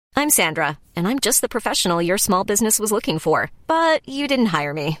I'm Sandra, and I'm just the professional your small business was looking for. But you didn't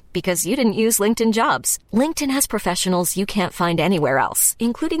hire me because you didn't use LinkedIn Jobs. LinkedIn has professionals you can't find anywhere else,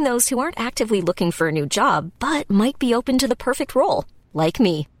 including those who aren't actively looking for a new job, but might be open to the perfect role, like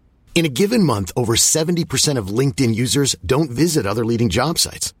me. In a given month, over 70% of LinkedIn users don't visit other leading job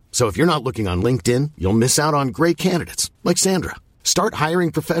sites. So if you're not looking on LinkedIn, you'll miss out on great candidates like Sandra. Start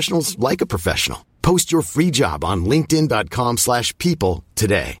hiring professionals like a professional. Post your free job on linkedin.com/people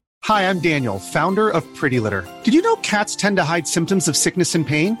today. Hi, I'm Daniel, founder of Pretty Litter. Did you know cats tend to hide symptoms of sickness and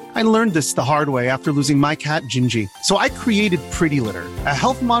pain? I learned this the hard way after losing my cat, Gingy. So I created Pretty Litter, a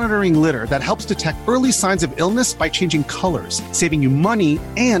health monitoring litter that helps detect early signs of illness by changing colors, saving you money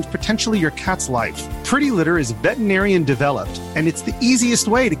and potentially your cat's life. Pretty Litter is veterinarian developed, and it's the easiest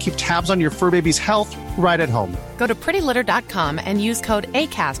way to keep tabs on your fur baby's health right at home. Go to prettylitter.com and use code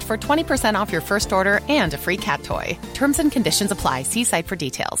ACAST for 20% off your first order and a free cat toy. Terms and conditions apply. See site for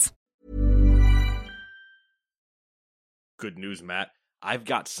details. Good news, Matt. I've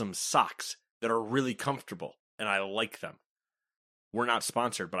got some socks that are really comfortable, and I like them. We're not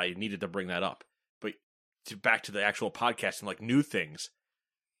sponsored, but I needed to bring that up. But back to the actual podcast and like new things.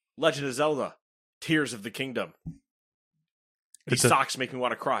 Legend of Zelda, Tears of the Kingdom. These socks make me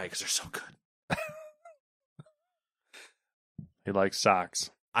want to cry because they're so good. He likes socks.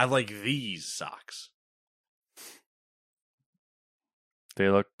 I like these socks. They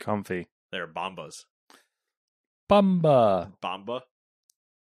look comfy. They're Bombas. Bamba. Bamba.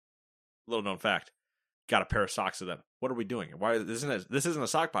 Little known fact. Got a pair of socks of them. What are we doing? Why this isn't a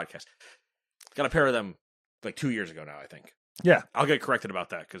sock podcast. Got a pair of them like 2 years ago now, I think. Yeah. I'll get corrected about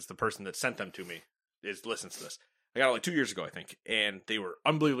that because the person that sent them to me listens to this. I got it like 2 years ago, I think, and they were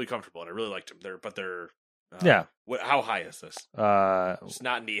unbelievably comfortable, and I really liked them. They're yeah. How high is this? It's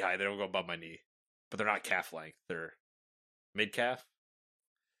not knee high. They don't go above my knee, but they're not calf length. They're mid calf.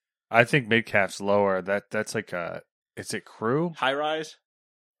 I think mid calf's lower. That's like is it crew? High rise?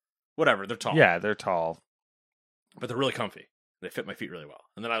 Whatever. They're tall. Yeah, they're tall, but they're really comfy. They fit my feet really well.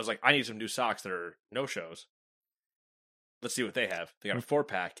 And then I was like, I need some new socks that are no shows. Let's see what they have. They got a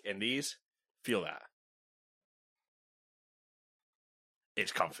 4-pack, and these feel that.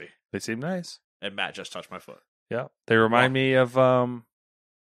 It's comfy. They seem nice. And Matt just touched my foot. Yeah, they remind me of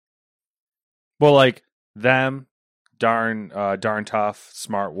like them. Darn Tough,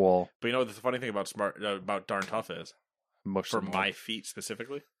 Smart Wool. But you know what the funny thing about Darn Tough is? For my feet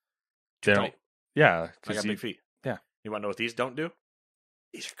specifically? They don't. Yeah. I got big feet. Yeah. You want to know what these don't do?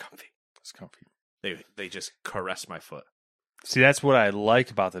 These are comfy. It's comfy. They just caress my foot. See, that's what I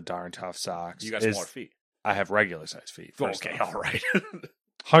like about the Darn Tough socks. You got smaller feet. I have regular size feet. Okay, all right.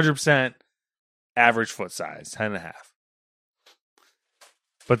 100% average foot size, 10.5.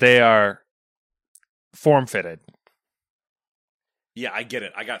 But they are form-fitted. Yeah, I get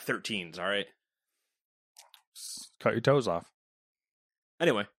it. I got 13s, all right? Cut your toes off.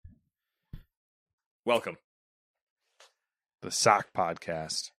 Anyway. Welcome. The Sock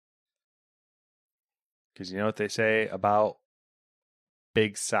Podcast. Because you know what they say about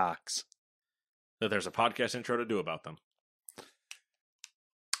big socks? That there's a podcast intro to do about them.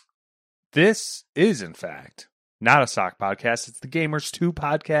 This is, in fact, not a sock podcast. It's the Gamers 2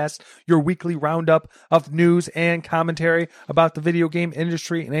 podcast, your weekly roundup of news and commentary about the video game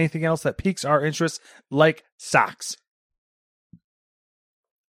industry and anything else that piques our interest, like socks.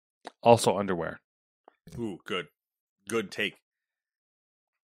 Also underwear. Ooh, good. Good take.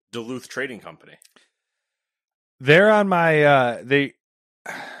 Duluth Trading Company. They're on my,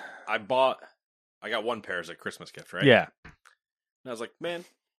 I got one pair as a Christmas gift, right? Yeah. And I was like, man,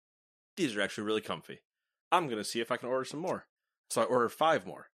 these are actually really comfy. I'm going to see if I can order some more. So I ordered 5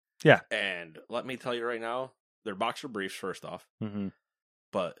 more. Yeah. And let me tell you right now, they're boxer briefs, first off. Mm-hmm.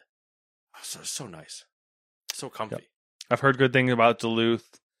 But so nice. So comfy. Yep. I've heard good things about Duluth.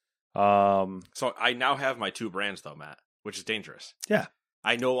 So I now have my 2 brands, though, Matt, which is dangerous. Yeah.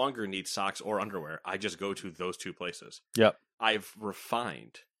 I no longer need socks or underwear. I just go to those 2 places. Yep. I've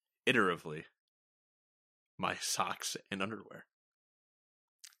refined, iteratively, my socks and underwear.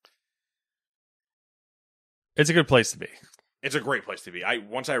 It's a good place to be. It's a great place to be.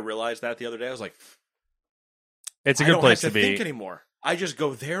 Once I realized that the other day, I was like, it's a good place to be. I don't have to think anymore. I just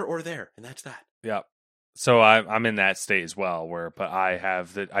go there or there, and that's that. Yep. So I'm in that state as well, but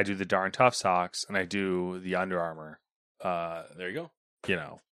I do the Darn Tough socks and I do the Under Armour. There you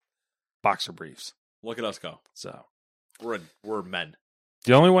go. Boxer briefs. Look at us go. So we're men.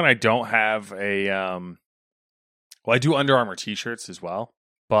 The only one I don't have I do Under Armour t-shirts as well,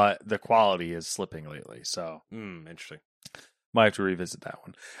 but the quality is slipping lately. So interesting. Might have to revisit that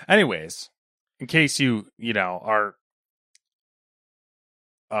one. Anyways, in case you are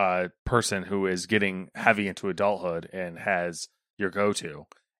person who is getting heavy into adulthood and has your go-to,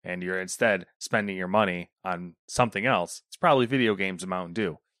 and you're instead spending your money on something else, it's probably video games and Mountain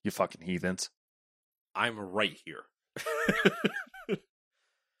Dew, you fucking heathens. I'm right here.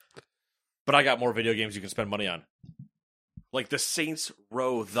 But I got more video games you can spend money on. Like the Saints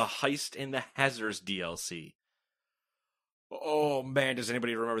Row, the Heist and the Hazards DLC. Oh man, does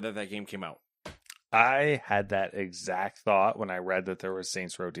anybody remember that game came out? I had that exact thought when I read that there was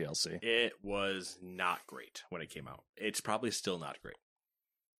Saints Row DLC. It was not great when it came out. It's probably still not great.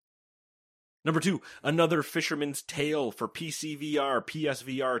 Number 2, another Fisherman's Tale for PC VR,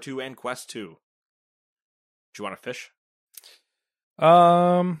 PSVR 2, and Quest 2. Do you want to fish?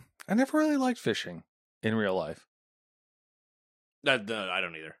 I never really liked fishing in real life. I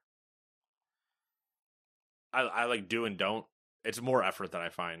don't either. I like do and don't. It's more effort than I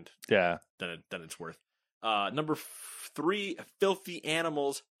find. Yeah. Than it's worth. Number 3, Filthy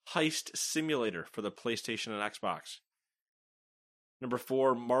Animals Heist Simulator for the PlayStation and Xbox. Number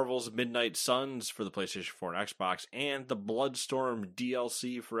 4, Marvel's Midnight Suns for the PlayStation 4 and Xbox, and the Bloodstorm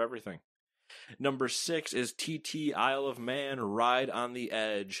DLC for everything. Number 6 is TT Isle of Man Ride on the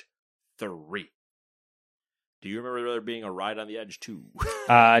Edge 3. Do you remember there being a Ride on the Edge 2?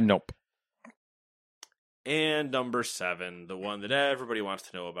 Nope. And number 7, the one that everybody wants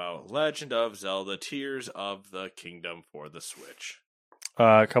to know about, Legend of Zelda Tears of the Kingdom for the Switch.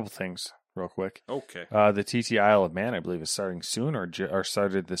 A couple things real quick. Okay. The TT Isle of Man, I believe, is starting soon or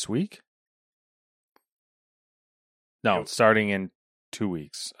started this week. No, starting in 2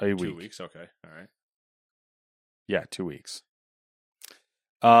 weeks. A week. 2 weeks, okay. All right. Yeah, 2 weeks.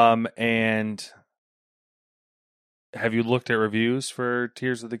 And have you looked at reviews for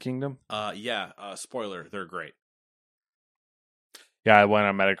Tears of the Kingdom? Yeah, spoiler, they're great. Yeah, I went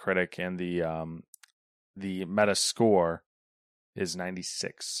on Metacritic, and the meta score is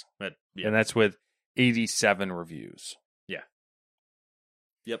 96. But, yeah. And that's with 87 reviews. Yeah.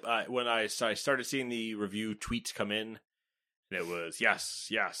 Yep, when I started seeing the review tweets come in, and it was yes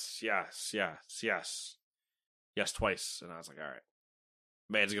twice, and I was like, all right.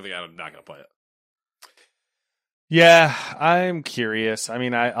 Man, it's a good thing I'm not going to play it. Yeah, I'm curious. I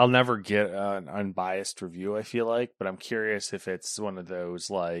mean, I'll never get an unbiased review, I feel like, but I'm curious if it's one of those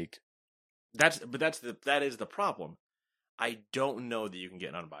like that is the problem. I don't know that you can get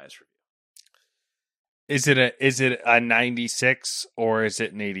an unbiased review. Is it a 96 or is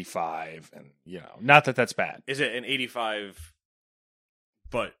it an 85? And not that that's bad. Is it an 85?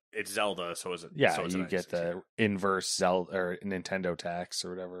 But it's Zelda, so is it? Yeah, so it's you get the inverse Zelda or Nintendo tax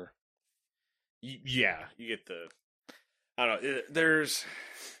or whatever. Yeah, you get the. I don't know.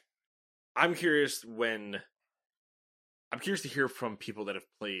 I'm curious to hear from people that have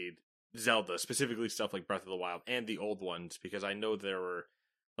played Zelda, specifically stuff like Breath of the Wild and the old ones, because I know there were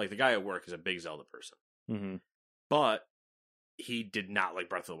like the guy at work is a big Zelda person, but he did not like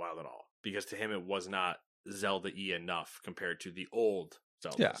Breath of the Wild at all because to him it was not Zelda-y enough compared to the old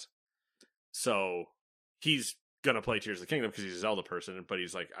Zeldas. Yeah. So he's gonna play Tears of the Kingdom because he's a Zelda person, but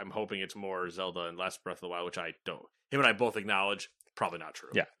he's like, I'm hoping it's more Zelda and less Breath of the Wild, which I don't. Him and I both acknowledge probably not true.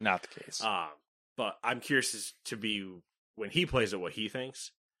 Yeah, not the case. But I'm curious as to be when he plays it what he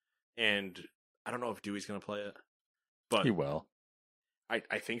thinks, and I don't know if Dewey's gonna play it, but he will. I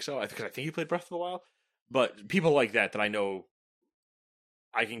think so. I think he played Breath of the Wild, but people like that I know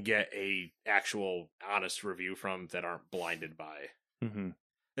I can get a actual honest review from that aren't blinded by,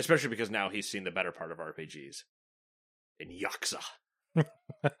 especially because now he's seen the better part of RPGs. In Yakuza.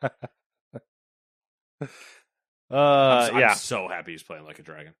 I'm so happy he's playing like a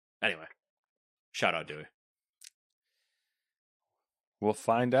dragon. Anyway, shout out Dewey. We'll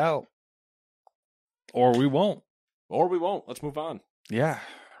find out. Or we won't. Let's move on. Yeah.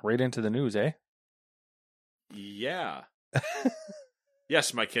 Right into the news, eh? Yeah.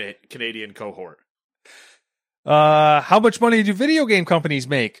 Yes, my Canadian cohort. How much money do video game companies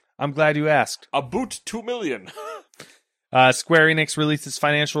make? I'm glad you asked. About 2 million. Square Enix released its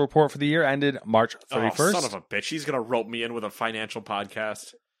financial report for the year ended March 31st. Oh, son of a bitch. He's going to rope me in with a financial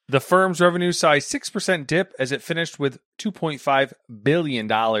podcast. The firm's revenue saw a 6% dip as it finished with $2.5 billion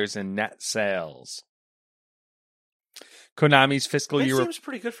in net sales. Konami's fiscal year... That seems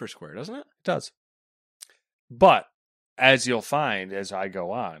pretty good for Square, doesn't it? It does. But, as you'll find as I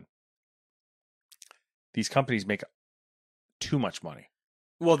go on, these companies make too much money.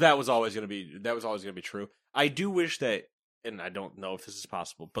 Well, that was always going to be true. I do wish that, and I don't know if this is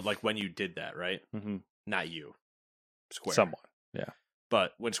possible, but like when you did that, right? Mm-hmm. Not you, Square. Someone, yeah.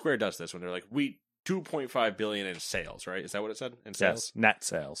 But when Square does this, when they're like, we 2.5 billion in sales, right? Is that what it said? In sales? Yes, net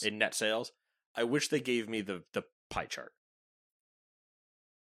sales. In net sales, I wish they gave me the pie chart.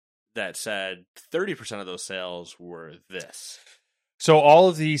 that said 30% of those sales were this. So all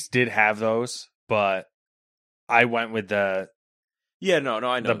of these did have those, but I went with the Yeah, no,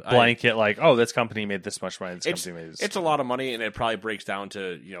 I know. the blanket, like, oh, this company made this much money. This company made this. It's a lot of money, and it probably breaks down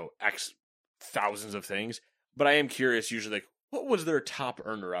to, X thousands of things. But I am curious, usually, like, what was their top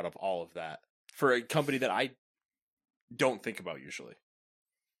earner out of all of that for a company that I don't think about usually?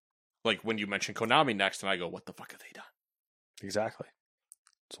 Like when you mention Konami next, and I go, what the fuck have they done? Exactly.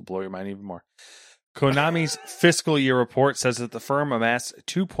 This will blow your mind even more. Konami's fiscal year report says that the firm amassed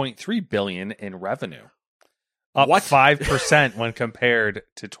 $2.3 billion in revenue, up 5% when compared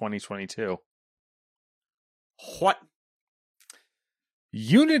to 2022. What?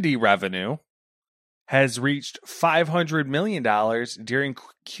 Unity revenue has reached $500 million during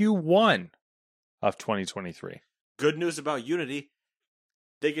Q1 of 2023. Good news about Unity.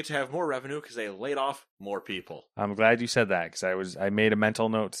 They get to have more revenue because they laid off more people. I'm glad you said that because I made a mental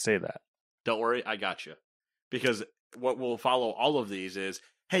note to say that. Don't worry, I got you. Because what will follow all of these is,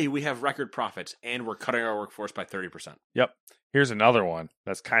 hey, we have record profits and we're cutting our workforce by 30%. Yep. Here's another one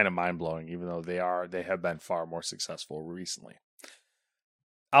that's kind of mind-blowing, even though they have been far more successful recently.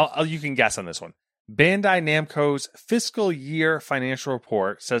 You can guess on this one. Bandai Namco's fiscal year financial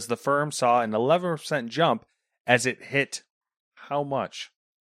report says the firm saw an 11% jump as it hit how much?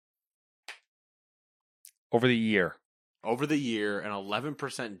 Over the year. Over the year, an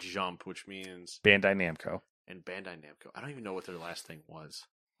 11% jump, which means... Bandai Namco. And Bandai Namco. I don't even know what their last thing was.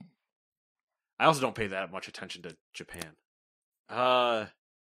 I also don't pay that much attention to Japan.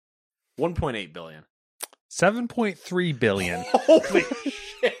 1.8 billion. 7.3 billion. Holy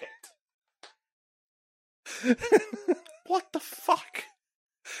shit. What the fuck?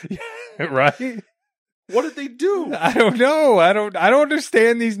 Yeah, right? What did they do? I don't know. I don't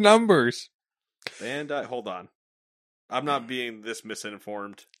understand these numbers. Bandai, hold on. I'm not being this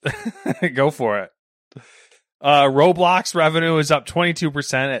misinformed. Go for it. Roblox revenue is up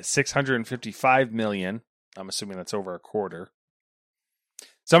 22% at $655 million. I'm assuming that's over a quarter.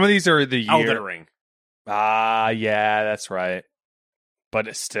 Some of these are the year. Elden Ring. Yeah, that's right. But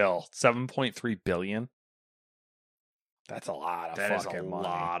it's still $7.3 billion. That's a lot of fucking money. That is a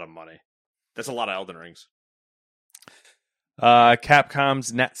lot of money. That's a lot of Elden Rings.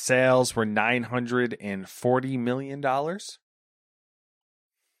 Capcom's net sales were $940 million.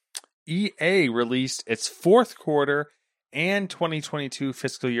 EA released its fourth quarter and 2022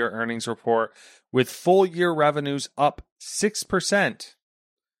 fiscal year earnings report with full year revenues up 6%.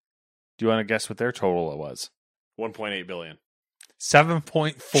 Do you want to guess what their total was? 1.8 billion.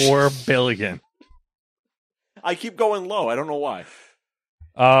 7.4 billion. I keep going low. I don't know why.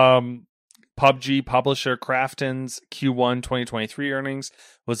 PUBG publisher Krafton's Q1 2023 earnings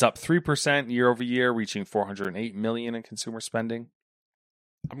was up 3% year over year, reaching $408 million in consumer spending.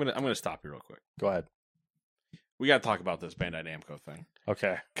 I'm gonna stop you real quick. Go ahead. We got to talk about this Bandai Namco thing.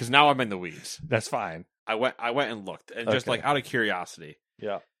 Okay. Because now I'm in the weeds. That's fine. I went and looked, and just like out of curiosity.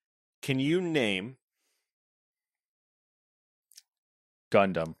 Yeah. Can you name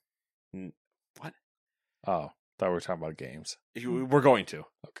Gundam? What? Oh, thought we were talking about games. We're going to.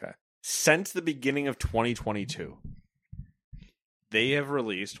 Okay. Since the beginning of 2022, they have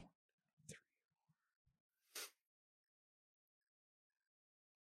released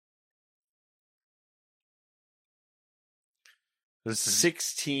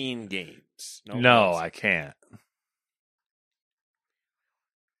 16 games. No, I can't.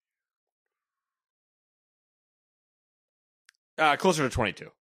 Closer to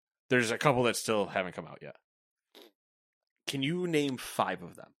 22. There's a couple that still haven't come out yet. Can you name 5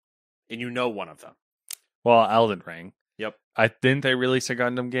 of them? And you know one of them. Well, Elden Ring. Yep. Didn't they release a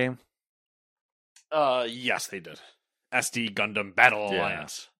Gundam game? Yes, they did. SD Gundam Battle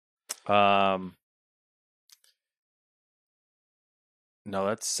Alliance. No,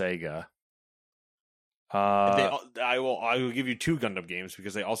 that's Sega. I will give you 2 Gundam games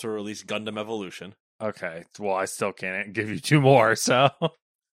because they also released Gundam Evolution. Okay. Well, I still can't give you 2 more, so.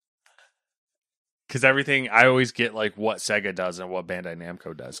 Because everything, I always get like what Sega does and what Bandai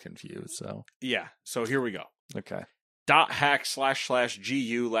Namco does confused, so. Yeah, so here we go. Okay.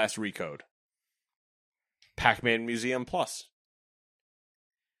 .hack//GU last recode. Pac-Man Museum Plus.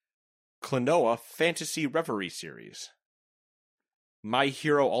 Klonoa Fantasy Reverie Series. My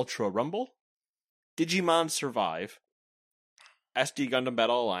Hero Ultra Rumble. Digimon Survive. SD Gundam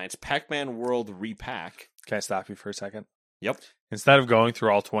Battle Alliance. Pac-Man World Repack. Can I stop you for a second? Yep. Instead of going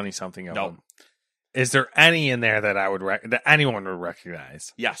through all 20-something of them, is there any in there that that anyone would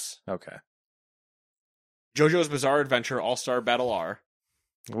recognize? Yes. Okay. JoJo's Bizarre Adventure All-Star Battle R.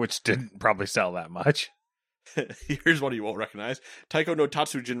 Which didn't probably sell that much. Here's one you won't recognize. Taiko no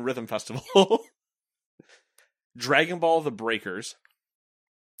Tatsujin Rhythm Festival. Dragon Ball The Breakers.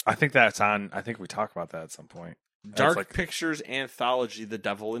 I think that's on. I think we talked about that at some point. Dark Pictures Anthology The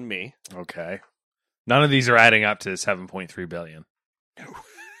Devil in Me. Okay. None of these are adding up to 7.3 billion.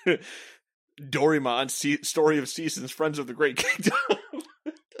 No. Doraemon, Story of Seasons, Friends of the Great Kingdom.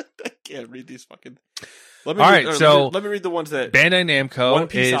 I can't read these fucking... Let me read the ones that... Bandai Namco One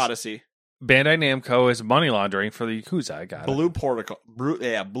Piece Odyssey. Bandai Namco is money laundering for the Yakuza. I got Blue Protocol.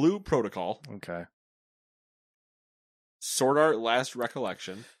 Blue Protocol. Okay. Sword Art Last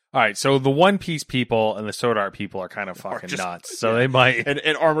Recollection. All right, so the One Piece people and the Sword Art people are kind of fucking nuts. So they might...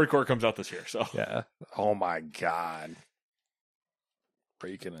 And Armored Core comes out this year, so... Yeah. Oh, my God.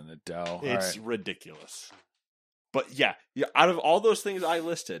 Breaking in the dough. It's ridiculous. But yeah, out of all those things I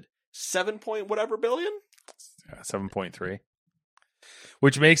listed, 7 point whatever billion? Yeah, 7.3.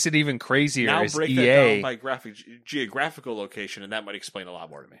 Which makes it even crazier. Now is break EA, that down by geographical location, and that might explain a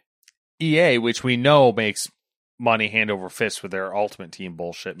lot more to me. EA, which we know makes money hand over fist with their Ultimate Team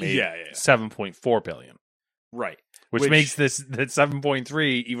bullshit, made 7.4 billion. Right. Which makes that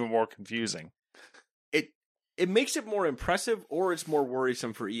 7.3 even more confusing. It makes it more impressive, or it's more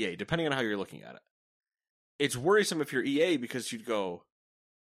worrisome for EA, depending on how you're looking at it. It's worrisome if you're EA because you'd go,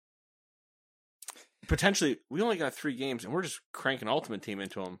 potentially, we only got 3 games and we're just cranking Ultimate Team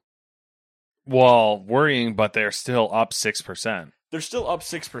into them. Well, worrying, but they're still up 6%. They're still up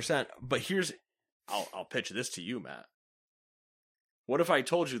 6%, but I'll pitch this to you, Matt. What if I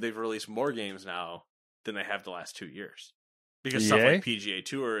told you they've released more games now than they have the last 2 years? Because stuff like PGA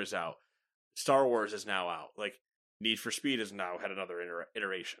Tour is out. Star Wars is now out. Like, Need for Speed has now had another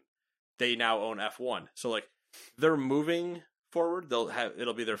iteration. They now own F1. So, like, they're moving forward.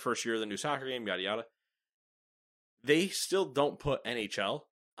 It'll be their first year of the new soccer game, yada yada. They still don't put NHL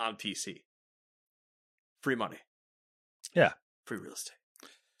on PC. Free money. Yeah. Free real estate.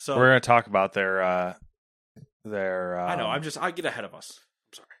 So we're going to talk about their I know, I get ahead of us.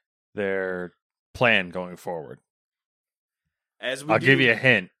 I'm sorry. Their plan going forward. I'll give you a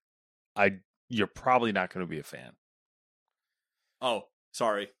hint. You're probably not going to be a fan. Oh,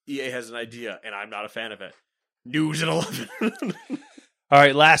 sorry. EA has an idea, and I'm not a fan of it. News at 11. All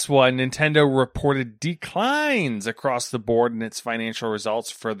right, last one. Nintendo reported declines across the board in its financial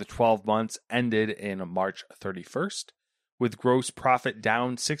results for the 12 months ended in March 31st, with gross profit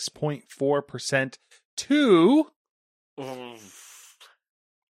down 6.4% to...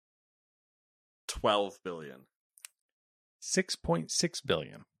 12 billion. 6.6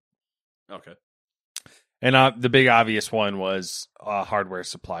 billion. Okay. And the big obvious one was hardware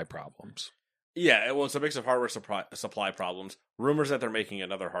supply problems. Yeah, well, it's a mix of hardware supply problems, rumors that they're making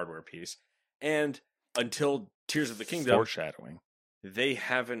another hardware piece, and until Tears of the Kingdom, foreshadowing, they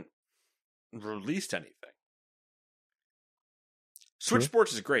haven't released anything. Switch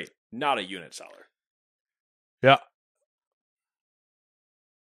Sports is great, not a unit seller. Yeah.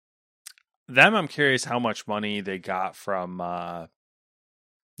 Them, I'm curious how much money they got from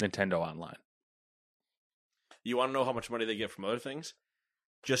Nintendo Online. You want to know how much money they get from other things?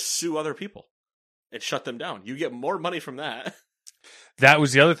 Just sue other people and shut them down. You get more money from that. That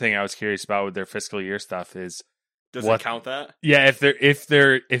was the other thing I was curious about with their fiscal year stuff is does it count that? Yeah, if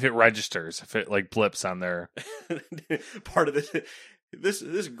it registers, if it like blips on their part of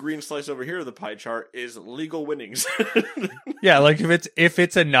this green slice over here of the pie chart is legal winnings. Yeah, like if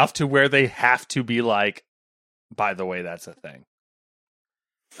it's enough to where they have to be like, by the way, that's a thing.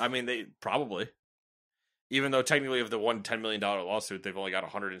 I mean, they probably. Even though technically of the $110 million lawsuit, they've only got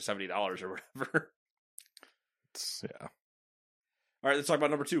 $170 or whatever. Yeah. All right, let's talk about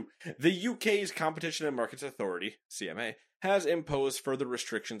number 2. The UK's Competition and Markets Authority, CMA, has imposed further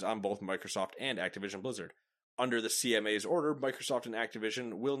restrictions on both Microsoft and Activision Blizzard. Under the CMA's order, Microsoft and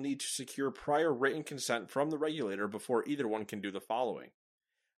Activision will need to secure prior written consent from the regulator before either one can do the following.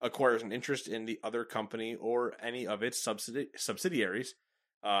 Acquires an interest in the other company or any of its subsidiaries,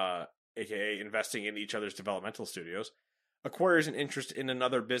 aka investing in each other's developmental studios, acquires an interest in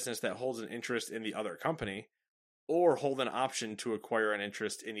another business that holds an interest in the other company, or hold an option to acquire an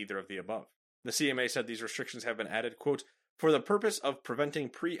interest in either of the above. The CMA said these restrictions have been added, quote, for the purpose of preventing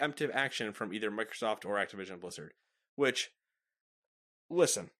preemptive action from either Microsoft or Activision Blizzard. Which,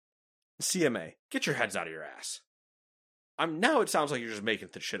 listen, CMA, get your heads out of your ass. Now it sounds like you're just making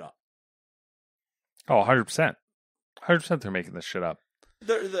this shit up. Oh, 100%. 100% they're making this shit up.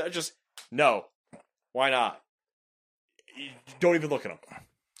 They're just, no. Why not? Don't even look at him.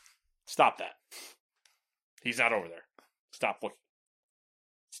 Stop that. He's not over there. Stop looking.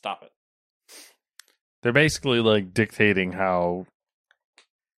 Stop it. They're basically like dictating how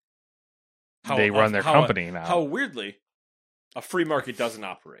they run their company now. How weirdly, a free market doesn't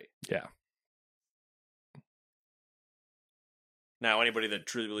operate. Yeah. Now, anybody that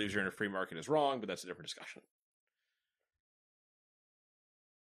truly believes you're in a free market is wrong, but that's a different discussion.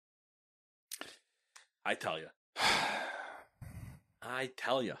 I tell you.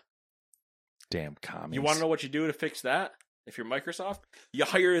 Damn commies. You want to know what you do to fix that? If you're Microsoft, you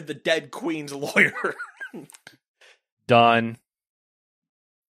hire the dead queen's lawyer. Done.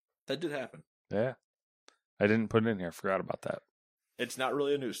 That did happen. Yeah. I didn't put it in here. Forgot about that. It's not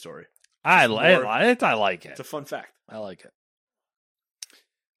really a news story. I like it. It's a fun fact. I like it.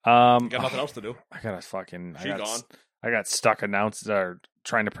 You got nothing else to do. I gotta fucking. Gone. I got stuck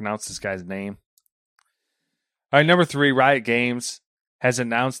trying to pronounce this guy's name. All right, number 3, Riot Games has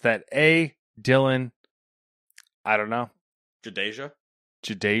announced that Dylan, I don't know, Jadeja.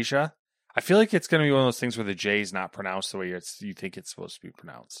 I feel like it's going to be one of those things where the J is not pronounced the way you think it's supposed to be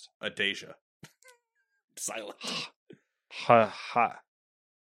pronounced. Adeja. Silent. Haja.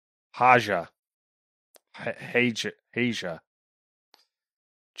 Haja.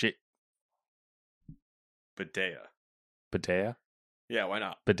 Badea? Yeah, why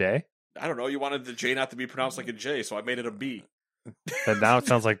not? Bidet? I don't know. You wanted the J not to be pronounced like a J, so I made it a B. And now it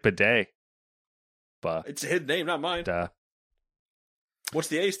sounds like bidet. It's a hidden name, not mine. Duh. What's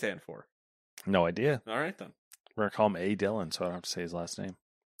the A stand for? No idea. All right, then. We're going to call him A. Dillon, so I don't have to say his last name.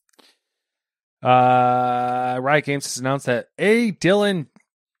 Riot Games has announced that A. Dylan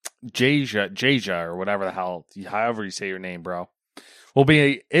Jaja, or whatever the hell, however you say your name, bro, will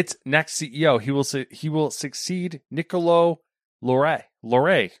be its next CEO. He will succeed Nicolo Laurent.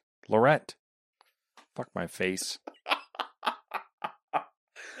 Fuck my face.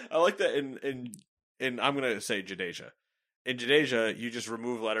 I like that in I'm going to say Jadeja. In Jadeja, you just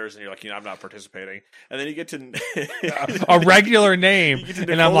remove letters and you're like, I'm not participating. And then you get to a regular name,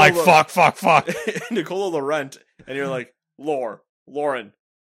 and I'm like, fuck. Nicolo Laurent, and you're like, Lauren.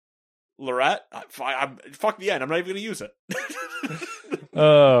 Lorette? Fuck the end. I'm not even going to use it.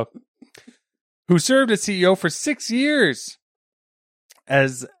 Who served as CEO for 6 years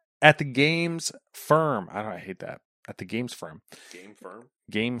as at the games firm. I hate that. At the games firm.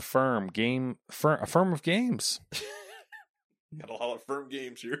 A firm of games. Got a lot of firm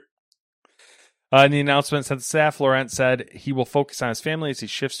games here. In the announcement sent to staff, Laurent said he will focus on his family as he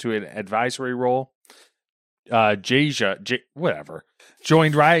shifts to an advisory role. Jaja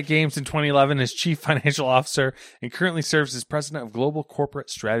joined Riot Games in 2011 as chief financial officer and currently serves as president of global corporate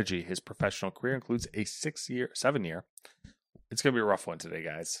strategy. His professional career includes a 7-year. It's going to be a rough one today,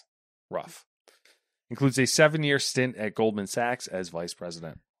 guys. Rough. Includes a 7-year stint at Goldman Sachs as vice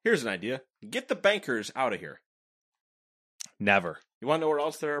president. Here's an idea. Get the bankers out of here. Never. You want to know where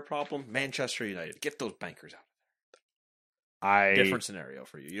else they're a problem? Manchester United. Get those bankers out. Different scenario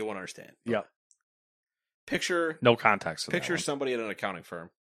for you. You won't understand. Yep. Picture no context. Picture somebody at an accounting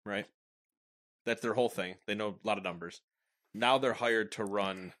firm, right? That's their whole thing. They know a lot of numbers. Now they're hired to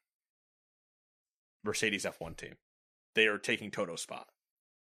run Mercedes F1 team. They are taking Toto's spot.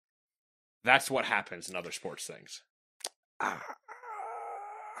 That's what happens in other sports things. I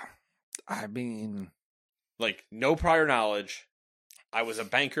mean, like, no prior knowledge. I was a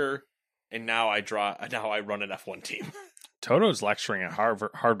banker, and now I run an F1 team. Toto's lecturing at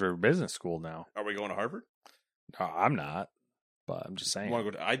Harvard Business School now. Are we going to Harvard? No, I'm not. But I'm just saying.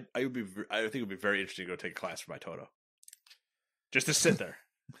 I think it would be very interesting to go take a class from my Toto. Just to sit there.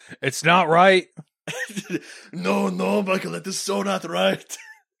 It's not right. No, Michael, that is so not right.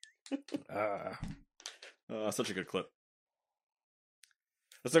 Such a good clip.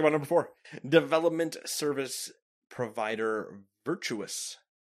 Let's talk about number 4. Development service provider Virtuous.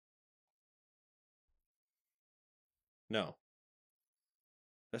 No.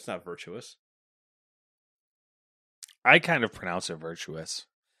 That's not Virtuous. I kind of pronounce it virtuous.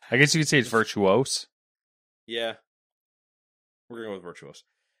 I guess you could say it's virtuose. Yeah. We're going to go with Virtuous.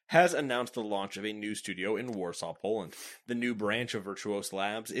 Has announced the launch of a new studio in Warsaw, Poland. The new branch of Virtuos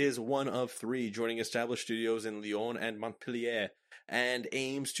Labs is one of 3, joining established studios in Lyon and Montpellier, and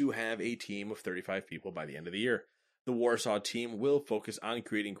aims to have a team of 35 people by the end of the year. The Warsaw team will focus on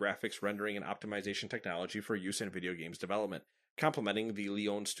creating graphics, rendering, and optimization technology for use in video games development, complementing the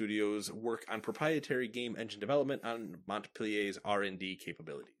Lyon studio's work on proprietary game engine development on Montpellier's R&D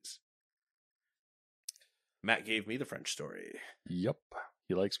capabilities. Matt gave me the French story. Yep.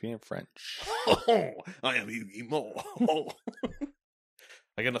 He likes being French. Oh, I am emo.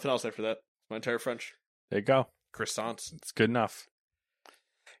 I got nothing else after that. My entire French. There you go. Croissants. It's good enough.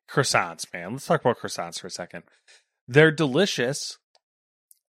 Croissants, man. Let's talk about croissants for a second. They're delicious.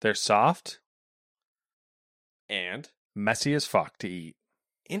 They're soft. And messy as fuck to eat.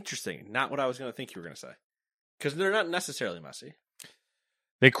 Interesting. Not what I was going to think you were going to say. Because they're not necessarily messy.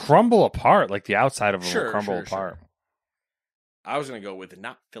 They crumble apart, like the outside of them Sure, will crumble sure, apart. sure. I was going to go with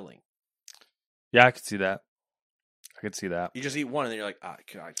not filling. Yeah, I could see that. I could see that. You just eat one and then you're like, ah,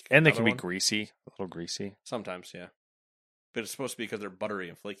 God. And they can be one? greasy, a little greasy. Sometimes, yeah. But it's supposed to be because they're buttery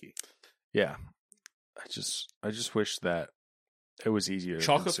and flaky. Yeah. I just wish that it was easier.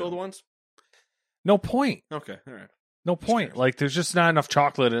 Chocolate filled ones? No point. Okay, all right. No point. Like, there's just not enough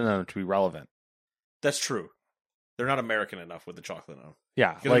chocolate in them to be relevant. That's true. They're not American enough with the chocolate in them.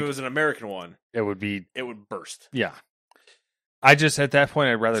 Yeah. Because like, if it was an American one, it would burst. Yeah. I just, at that point,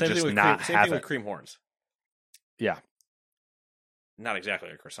 I'd rather Same just thing with not cream, same have thing it. with cream horns. Yeah. Not exactly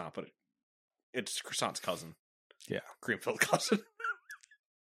a croissant, but it's croissant's cousin. Yeah. Cream filled cousin.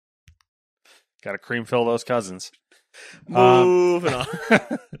 Got to cream fill those cousins. Moving on.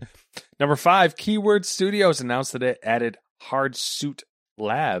 Number 5, Keyword Studios announced that it added Hardsuit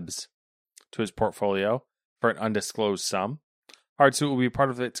Labs to its portfolio for an undisclosed sum. Hardsuit will be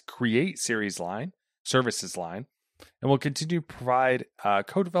part of its Create series services line, and will continue to provide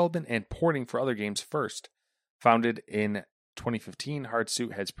co-development and porting for other games first. Founded in 2015,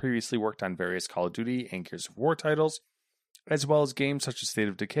 Hardsuit has previously worked on various Call of Duty and Gears of War titles, as well as games such as State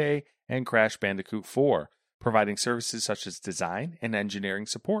of Decay and Crash Bandicoot 4, providing services such as design and engineering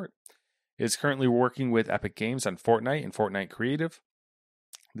support. It is currently working with Epic Games on Fortnite and Fortnite Creative.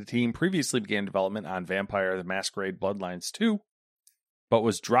 The team previously began development on Vampire the Masquerade Bloodlines 2, but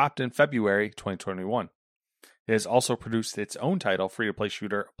was dropped in February 2021. It has also produced its own title, free-to-play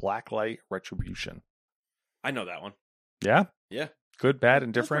shooter Blacklight Retribution. I know that one. Yeah? Yeah. Good, bad,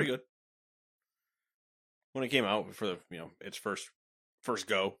 and That's different? pretty good. When it came out for the its first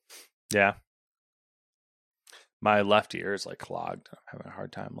go. Yeah. My left ear is like clogged. I'm having a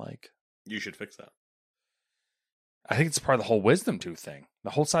hard time You should fix that. I think it's part of the whole wisdom tooth thing.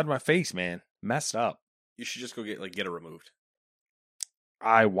 The whole side of my face, man, messed up. You should just go get it removed.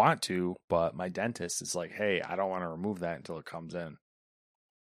 I want to, but my dentist is like, hey, I don't want to remove that until it comes in.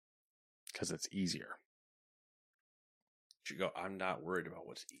 Because it's easier. You should go, I'm not worried about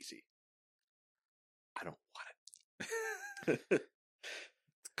what's easy. I don't want it.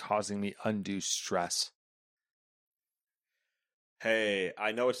 It's causing me undue stress. Hey,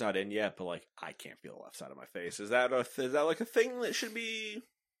 I know it's not in yet, but I can't feel the left side of my face. Is that a thing that should be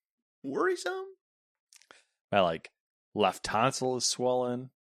worrisome? My left tonsil is swollen.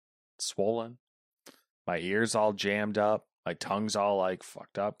 My ear's all jammed up. My tongue's all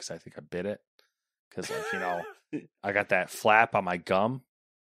fucked up because I think I bit it. Because I got that flap on my gum.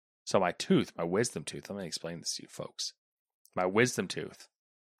 So my wisdom tooth. Let me explain this to you folks. My wisdom tooth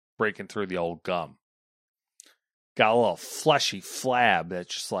breaking through the old gum. Got a little fleshy flab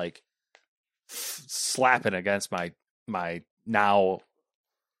that's just slapping against my now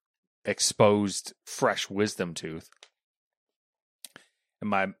exposed fresh wisdom tooth.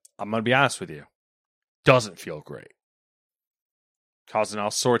 And I'm going to be honest with you, doesn't feel great. Causing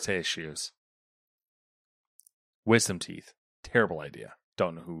all sorts of issues. Wisdom teeth. Terrible idea.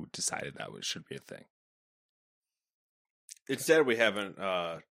 Don't know who decided that should be a thing. Instead, we haven't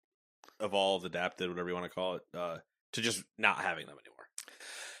evolved, adapted, whatever you want to call it, to just not having them anymore.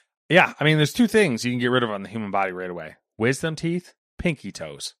 Yeah, I mean, there's 2 things you can get rid of on the human body right away. Wisdom teeth, pinky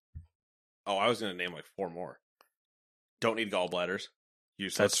toes. Oh, I was going to name 4 more. Don't need gallbladders.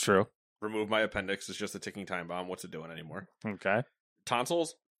 Useless. That's true. Remove my appendix. It's just a ticking time bomb. What's it doing anymore? Okay. Tonsils?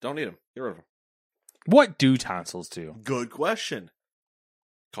 Don't need them. Get rid of them. What do tonsils do? Good question.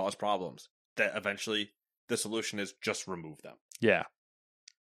 Cause problems. That eventually the solution is just remove them. Yeah.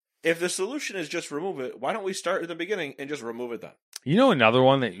 If the solution is just remove it, why don't we start at the beginning and just remove it then? You know another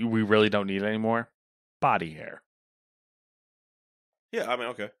one that we really don't need anymore? Body hair. Yeah, I mean,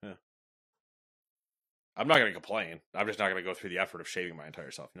 okay. Yeah. I'm not going to complain. I'm just not going to go through the effort of shaving my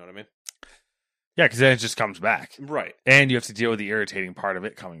entire self. You know what I mean? Yeah, because then it just comes back. Right. And you have to deal with the irritating part of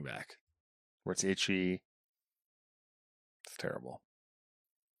it coming back. Where it's itchy. It's terrible.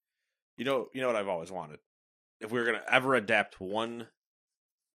 You know what I've always wanted? If we were going to ever adapt one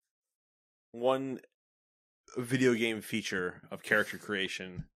video game feature of character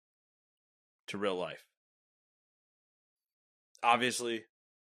creation to real life. Obviously,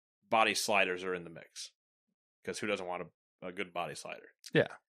 body sliders are in the mix. Because who doesn't want a good body slider? Yeah.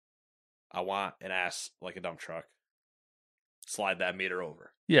 I want an ass like a dump truck. Slide that meter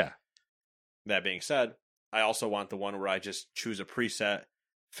over. Yeah. That being said, I also want the one where I just choose a preset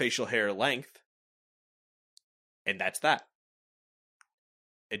facial hair length. And that's that.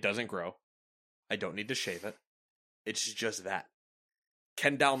 It doesn't grow. I don't need to shave it. It's just that.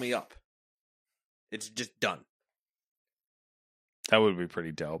 Ken doll me up. It's just done. That would be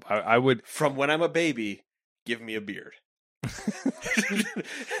pretty dope. I would. From when I'm a baby, give me a beard.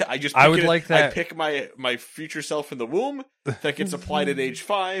 I would like that. I pick my future self in the womb that gets applied at age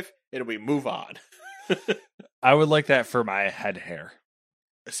 5, and we move on. I would like that for my head hair.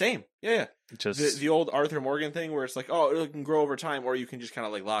 Same, yeah. Just the old Arthur Morgan thing, where it's like, oh, it can grow over time, or you can just kind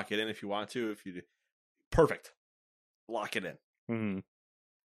of like lock it in if you want to. If you do, perfect, lock it in. Mm-hmm.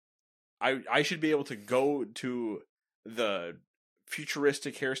 I should be able to go to the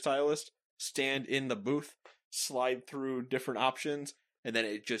futuristic hairstylist, stand in the booth, slide through different options, and then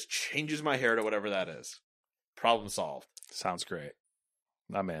it just changes my hair to whatever that is. Problem solved. Sounds great.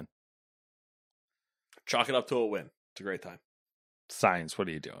 I'm in. Chalk it up to a win. It's a great time. Science, what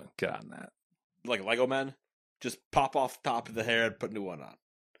are you doing? Get on that. Like Lego men, just pop off the top of the hair and put a new one on.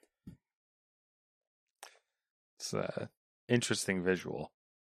 It's an interesting visual.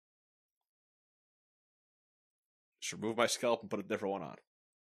 Just remove my scalp and put a different one on.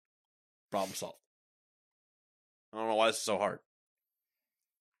 Problem solved. I don't know why this is so hard.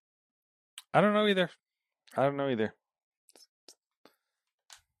 I don't know either. Are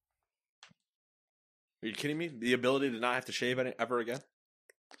you kidding me? The ability to not have to shave ever again?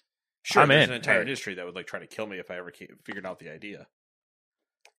 Sure, there's an entire industry that would like try to kill me if I ever figured out the idea.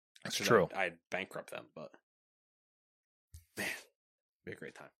 That's true. I'd bankrupt them, but man, it'd be a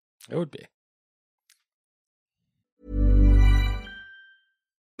great time. It would be.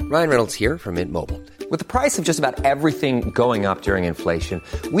 Ryan Reynolds here from Mint Mobile. With the price of just about everything going up during inflation,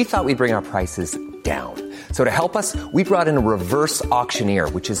 we thought we'd bring our prices down. So to help us, we brought in a reverse auctioneer,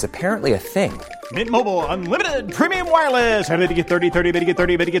 which is apparently a thing. Mint Mobile Unlimited Premium Wireless. How to get 30, 30, bit to get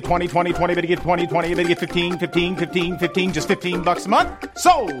 30, bit to get 20, 20, 20, bit to get 20, 20, bit to get 15, 15, 15, 15, just $15 a month?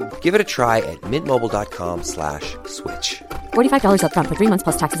 Sold! Give it a try at mintmobile.com/switch. $45 up front for 3 months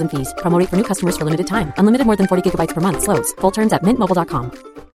plus taxes and fees. Promo rate for new customers for limited time. Unlimited more than 40 gigabytes per month. Slows full terms at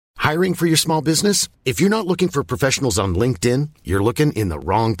mintmobile.com. Hiring for your small business? If you're not looking for professionals on LinkedIn, you're looking in the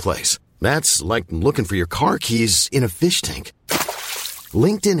wrong place. That's like looking for your car keys in a fish tank.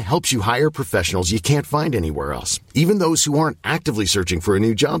 LinkedIn helps you hire professionals you can't find anywhere else, even those who aren't actively searching for a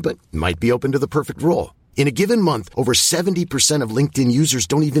new job but might be open to the perfect role. In a given month, over 70% of LinkedIn users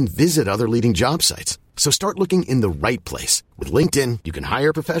don't even visit other leading job sites. So start looking in the right place. With LinkedIn, you can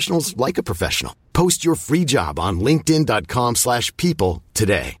hire professionals like a professional. Post your free job on linkedin.com/people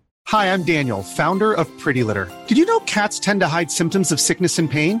today. Hi, I'm Daniel, founder of Pretty Litter. Did you know cats tend to hide symptoms of sickness and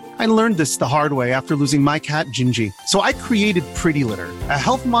pain? I learned this the hard way after losing my cat, Gingy. So I created Pretty Litter, a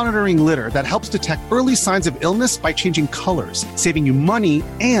health monitoring litter that helps detect early signs of illness by changing colors, saving you money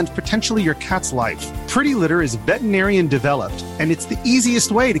and potentially your cat's life. Pretty Litter is veterinarian developed, and it's the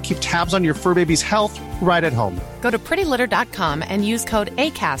easiest way to keep tabs on your fur baby's health right at home. Go to prettylitter.com and use code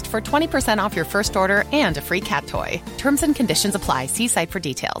ACAST for 20% off your first order and a free cat toy. Terms and conditions apply. See site for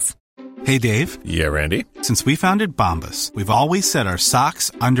details. Hey, Dave. Yeah, Randy. Since we founded Bombas, we've always said our socks,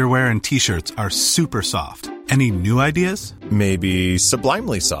 underwear, and T-shirts are super soft. Any new ideas? Maybe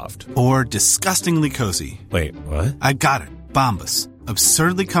sublimely soft. Or disgustingly cozy. Wait, what? I got it. Bombas.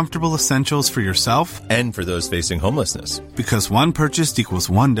 Absurdly comfortable essentials for yourself and for those facing homelessness. Because one purchased equals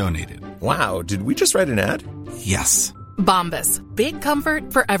one donated. Wow, did we just write an ad? Yes. Bombas. Big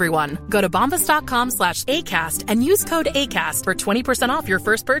comfort for everyone. Go to bombas.com/ACAST and use code ACAST for 20% off your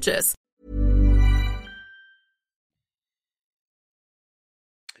first purchase.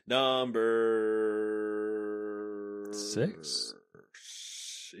 Number 6.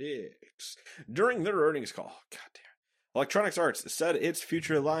 During their earnings call, goddamn, Electronic Arts said its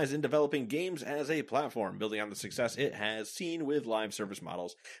future lies in developing games as a platform, building on the success it has seen with live service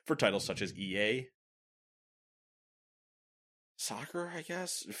models for titles such as EA, Soccer, I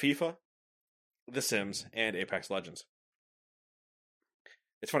guess, FIFA, The Sims, and Apex Legends.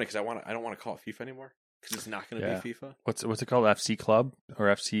 It's funny because I don't want to call it FIFA anymore because it's not going to be FIFA. What's it called? FC Club or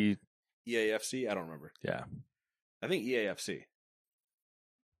FC? EAFC? I don't remember. Yeah, I think EAFC.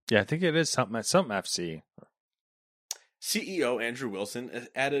 Yeah, I think it is something FC. CEO Andrew Wilson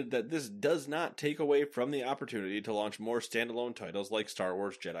added that this does not take away from the opportunity to launch more standalone titles like Star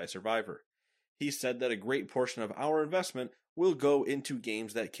Wars Jedi Survivor. He said that a great portion of our investment will go into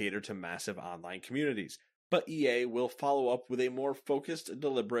games that cater to massive online communities, but EA will follow up with a more focused,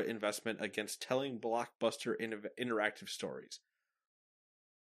 deliberate investment against telling blockbuster interactive stories.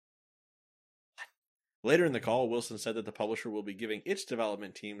 Later in the call, Wilson said that the publisher will be giving its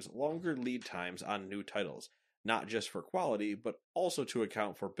development teams longer lead times on new titles, not just for quality, but also to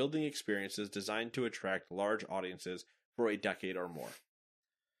account for building experiences designed to attract large audiences for a decade or more.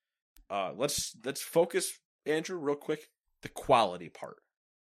 Let's focus, Andrew, real quick. The quality part.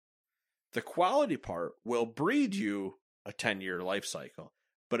 The quality part will breed you a 10-year life cycle.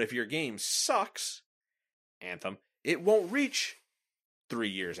 But if your game sucks, Anthem, it won't reach 3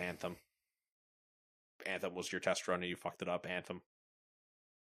 years, Anthem. Anthem was your test run and you fucked it up, Anthem.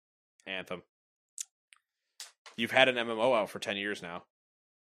 Anthem. You've had an MMO out for 10 years now.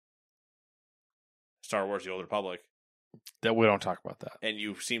 Star Wars: The Old Republic. That we don't talk about that. And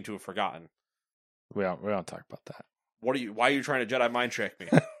you seem to have forgotten. We don't talk about that. Why are you trying to Jedi mind trick me?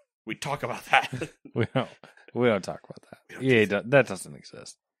 We talk about that. we don't talk about that. Yeah, that doesn't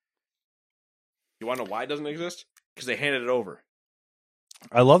exist. You want to know why it doesn't exist? Because they handed it over.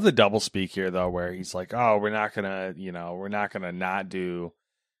 I love the double speak here though, where he's like, "Oh, we're not gonna not do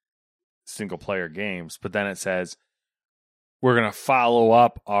single player games," but then it says we're gonna follow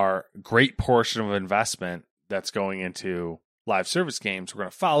up our great portion of investment that's going into live service games. We're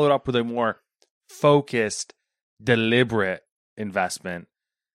gonna follow it up with a more focused, deliberate investment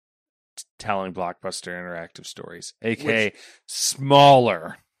telling blockbuster interactive stories, aka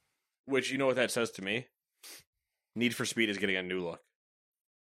smaller. Which, you know what that says to me? Need for Speed is getting a new look.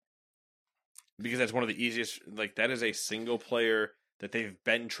 Because that's one of the easiest, that is a single player that they've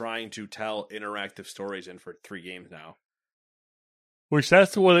been trying to tell interactive stories in for 3 games now. Which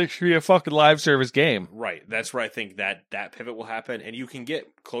that's the one that should be a fucking live service game. Right. That's where I think that pivot will happen. And you can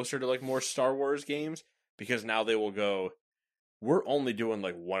get closer to more Star Wars games because now they will go, we're only doing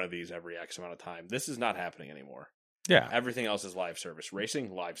one of these every X amount of time. This is not happening anymore. Yeah. Everything else is live service.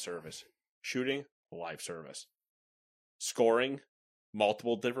 Racing, live service. Shooting, live service. Scoring,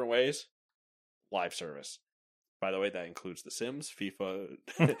 multiple different ways, live service. By the way, that includes The Sims, FIFA.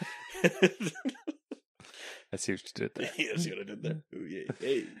 I see what you did there. Yeah, see what I did there? Ooh, yeah.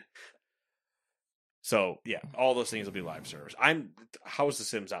 Hey. So, yeah, all those things will be live service. How is The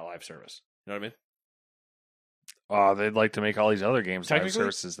Sims not live service? You know what I mean? Oh, they'd like to make all these other games live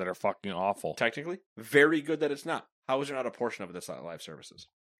services that are fucking awful. Technically, very good that it's not. How is there not a portion of it that's not live services?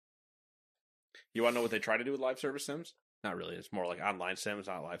 You want to know what they try to do with live service Sims? Not really. It's more like online Sims,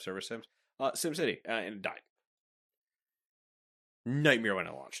 not live service Sims. SimCity, and it died. Nightmare when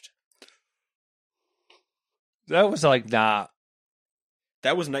it launched. That was not.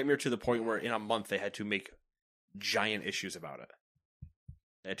 That was Nightmare to the point where in a month they had to make giant issues about it.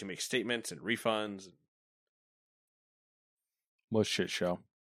 They had to make statements and refunds. What shit show?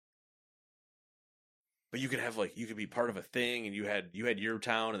 But you could have you could be part of a thing, and you had your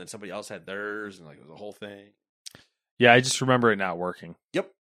town, and then somebody else had theirs, and it was a whole thing. Yeah, I just remember it not working.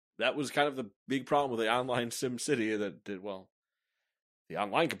 Yep, that was kind of the big problem with the online SimCity that did well. The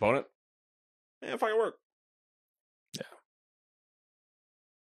online component, it fucking work. Yeah,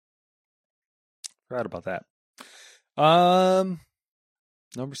 forgot about that.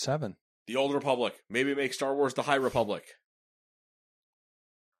 Number 7, The Old Republic. Maybe make Star Wars the High Republic.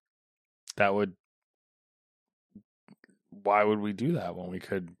 That would. Why would we do that when we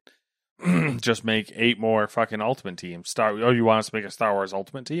could just make 8 more fucking Ultimate Teams? You want us to make a Star Wars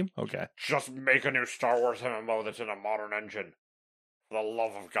Ultimate Team? Okay. Just make a new Star Wars MMO that's in a modern engine. For the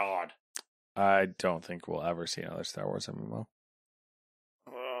love of God. I don't think we'll ever see another Star Wars MMO.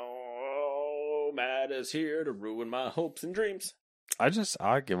 Oh, Matt is here to ruin my hopes and dreams. I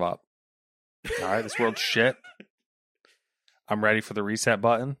give up. All right, this world's shit. I'm ready for the reset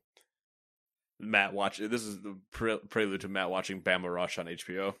button. Matt this is the prelude to Matt watching Bama Rush on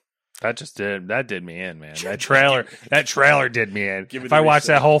HBO. That did me in, man. That trailer did me in. If I watched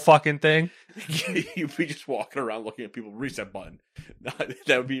reset. that whole fucking thing, you'd be just walking around looking at people. Reset button.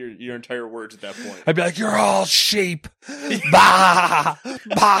 That would be your entire words at that point. I'd be like, "You're all sheep." Bah,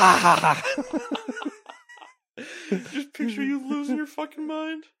 bah. Just picture you losing your fucking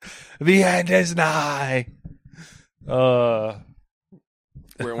mind. The end is nigh.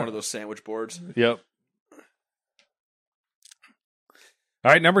 Wearing one of those sandwich boards. Yep.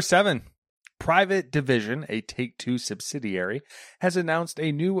 All right, number 7. Private Division, a Take-Two subsidiary, has announced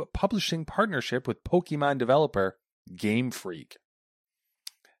a new publishing partnership with Pokemon developer Game Freak.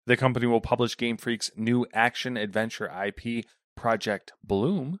 The company will publish Game Freak's new action-adventure IP, Project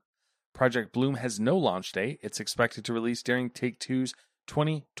Bloom. Project Bloom has no launch date. It's expected to release during Take-Two's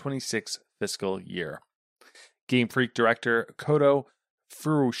 2026 fiscal year. Game Freak director Koto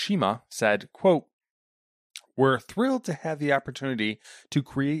Furushima said, quote, "We're thrilled to have the opportunity to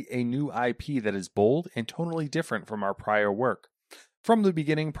create a new IP that is bold and tonally different from our prior work. From the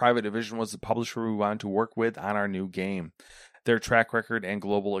beginning, Private Division was the publisher we wanted to work with on our new game. Their track record and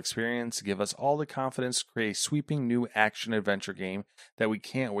global experience give us all the confidence to create a sweeping new action-adventure game that we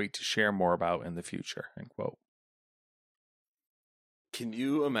can't wait to share more about in the future." End quote. Can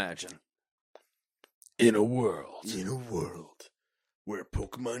you imagine? In a world where a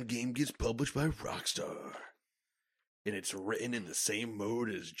Pokemon game gets published by Rockstar, and it's written in the same mode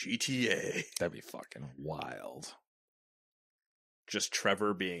as GTA. That'd be fucking wild. Just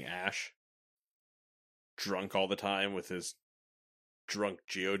Trevor being Ash. Drunk all the time with his drunk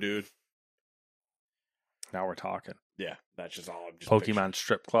Geodude. Now we're talking. Yeah, that's just all I'm just Pokemon picturing.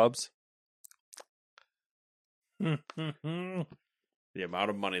 strip clubs. The amount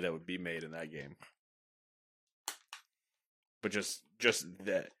of money that would be made in that game. But just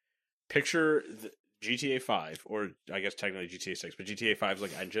that. Picture the GTA 5, or I guess technically GTA 6, but GTA 5's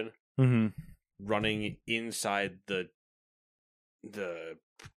like engine running inside the I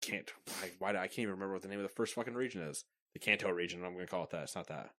can't even remember what the name of the first fucking region is. The Kanto region, I'm going to call it that. It's not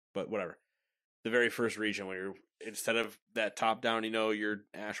that, but whatever. The very first region when you're, instead of that top down, you're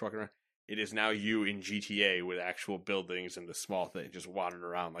Ash walking around, it is now you in GTA with actual buildings and the small thing just wandering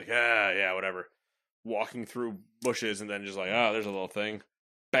around like, yeah, whatever. Walking through bushes and then just like, there's a little thing.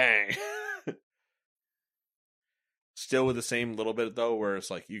 Bang. Still with the same little bit though, where it's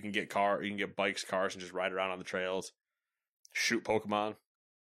like you can get bikes, cars, and just ride around on the trails. Shoot Pokemon.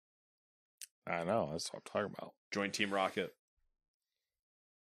 I know, that's what I'm talking about. Join Team Rocket.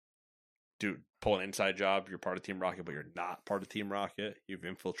 Dude, pull an inside job. You're part of Team Rocket, but you're not part of Team Rocket. You've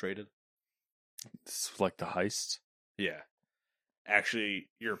infiltrated. It's like the heist. Yeah. Actually,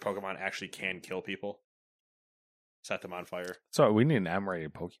 your Pokemon actually can kill people. Set them on fire. So we need an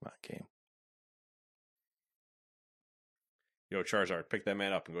M-rated Pokemon game. Yo, Charizard, pick that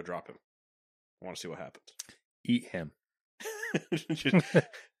man up and go drop him. I want to see what happens. Eat him.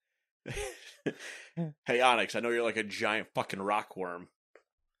 Hey, Onyx, I know you're like a giant fucking rock worm.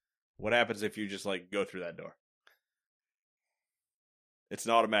 What happens if you just like go through that door? It's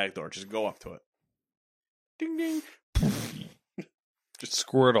an automatic door. Just go up to it. Ding ding. Just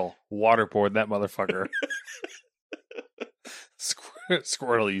Squirtle. Waterboard that motherfucker.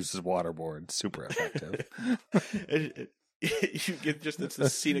 Squirtle uses waterboard. Super effective. You get it's the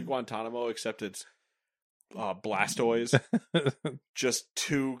scene of Guantanamo, except it's Blastoise. Just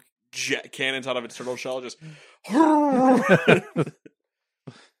two jet cannons out of its turtle shell. Just.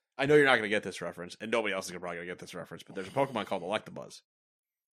 I know you're not going to get this reference, and nobody else is probably going to get this reference, but there's a Pokemon called Electabuzz.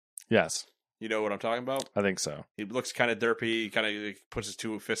 Yes. You know what I'm talking about? I think so. He looks kind of derpy. He kind of puts his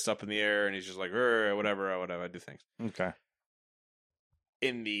two fists up in the air, and he's just like, whatever, I do things. Okay.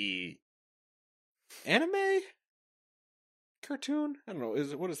 In the anime? Cartoon? I don't know.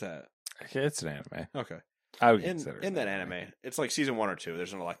 What is that? Okay, it's an anime. Okay. I would consider it in that anime. It's like season 1 or 2.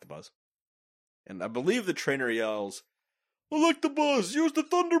 There's an Electabuzz. And I believe the trainer yells, Electabuzz, use the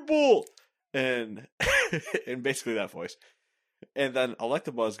Thunderbolt! And basically that voice. And then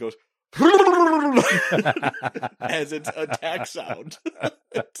Electabuzz goes as its attack sound.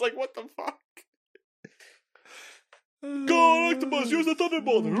 It's like, what the fuck? Go, Electabuzz, use the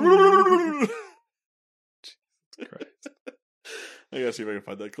Thunderbolt! Jesus Christ. I gotta see if I can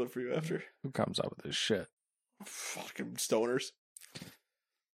find that clip for you after. Who comes up with this shit? Fucking stoners.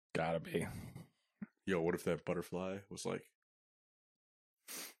 Gotta be. Yo, what if that butterfly was like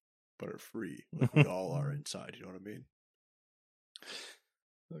butter-free? Like we all are inside, you know what I mean?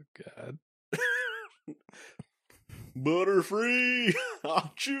 Oh, God. Butterfree!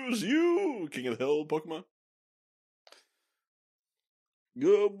 I'll choose you! King of the Hill Pokemon.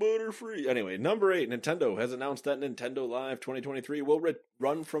 Go Butterfree! Anyway, number 8, Nintendo has announced that Nintendo Live 2023 will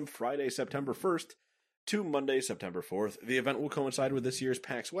run from Friday, September 1st to Monday, September 4th. The event will coincide with this year's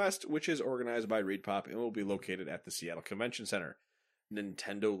PAX West, which is organized by ReedPop and will be located at the Seattle Convention Center.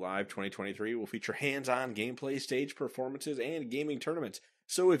 Nintendo Live 2023 will feature hands-on gameplay, stage performances, and gaming tournaments.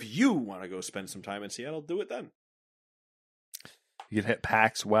 So if you want to go spend some time in Seattle, do it then. You can hit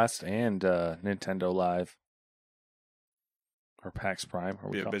PAX West and Nintendo Live. Or PAX Prime.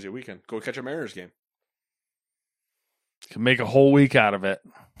 Be a busy weekend. Go catch a Mariners game. You can make a whole week out of it.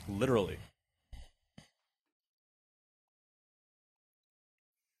 Literally.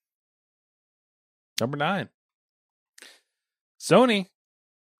 Number 9. Sony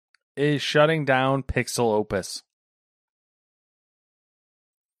is shutting down Pixel Opus.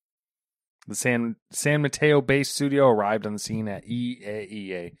 The San Mateo-based studio arrived on the scene at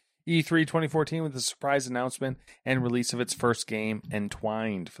E3 2014 with a surprise announcement and release of its first game,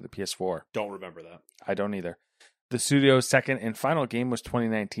 Entwined, for the PS4. Don't remember that. I don't either. The studio's second and final game was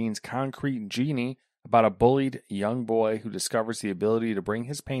 2019's Concrete Genie, about a bullied young boy who discovers the ability to bring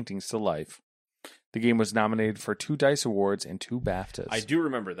his paintings to life. The game was nominated for 2 DICE Awards and 2 BAFTAs. I do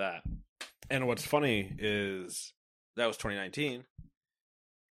remember that. And what's funny is that was 2019.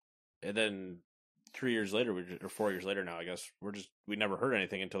 And then 3 years later, or 4 years later now, I guess, we never heard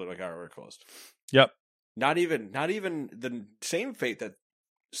anything until they're like, all right, we're closed. Yep. Not even the same fate that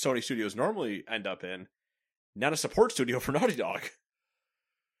Sony Studios normally end up in. not a support studio for Naughty Dog.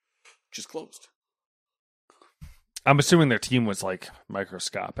 Just closed. I'm assuming their team was like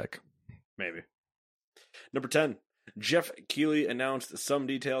microscopic. Maybe. Number 10. Jeff Keighley announced some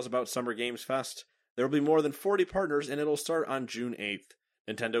details about Summer Games Fest. There will be more than 40 partners, and it'll start on June 8th.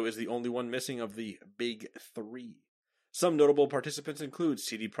 Nintendo is the only one missing of the Big Three. Some notable participants include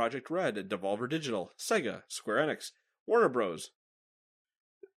CD Projekt Red, Devolver Digital, Sega, Square Enix, Warner Bros.,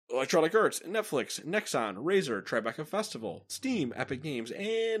 Electronic Arts, Netflix, Nexon, Razer, Tribeca Festival, Steam, Epic Games,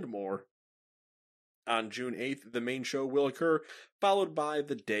 and more. On June 8th, the main show will occur, followed by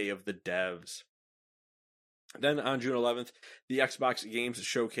the Day of the Devs. Then on June 11th, the Xbox Games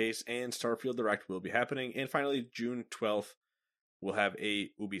Showcase and Starfield Direct will be happening. And finally, June 12th, we'll have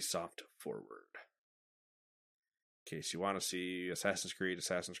a Ubisoft Forward. In case you want to see Assassin's Creed,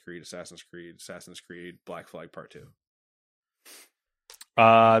 Black Flag Part 2.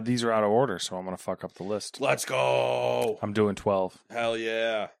 These are out of order, so I'm going to fuck up the list. Let's go! I'm doing 12. Hell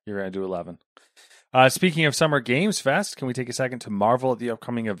yeah. You're going to do 11. Speaking of Summer Games Fest, can we take a second to marvel at the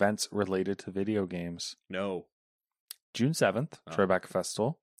upcoming events related to video games? No. June 7th, Tribeca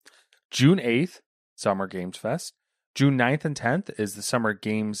Festival. June 8th, Summer Games Fest. June 9th and 10th is the Summer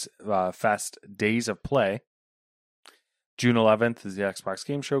Games Fest Days of Play. June 11th is the Xbox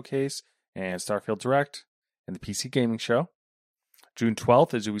Game Showcase and Starfield Direct and the PC Gaming Show. June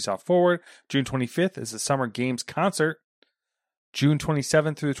 12th is Ubisoft Forward. June 25th is the Summer Games Concert. June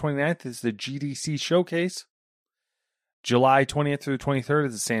 27th through the 29th is the GDC Showcase. July 20th through the 23rd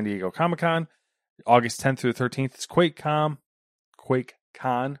is the San Diego Comic-Con. August 10th through the 13th is QuakeCon.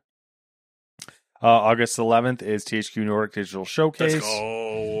 August 11th is THQ Nordic Digital Showcase. Let's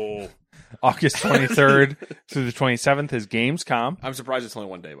go. August 23rd through the 27th is Gamescom. I'm surprised it's only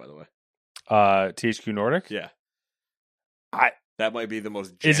one day, by the way. THQ Nordic? Yeah. That might be the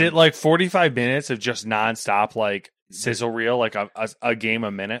most... Is it like 45 minutes of just nonstop, like, sizzle reel, like a game a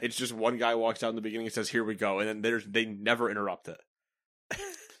minute? It's just one guy walks out in the beginning and says, "Here we go," and then they never interrupt it.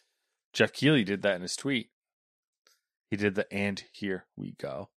 Jeff Keighley did that in his tweet. He did the "and here we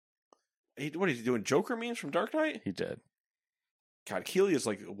go." What is he doing? Joker memes from Dark Knight? He did. God, Keighley is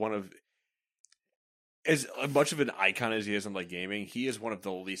like one of... As much of an icon as he is in like gaming, he is one of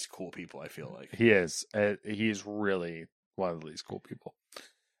the least cool people, I feel like. He is. He is really one of the least cool people.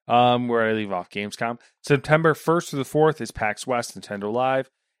 Where I leave off, Gamescom. September 1st through the 4th is PAX West Nintendo Live.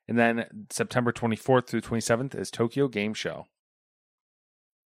 And then September 24th through 27th is Tokyo Game Show.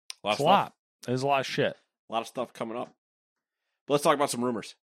 It's a lot. There's a lot of shit. A lot of stuff coming up. But let's talk about some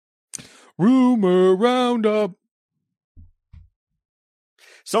rumors. Rumor Roundup.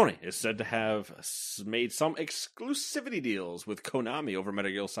 Sony is said to have made some exclusivity deals with Konami over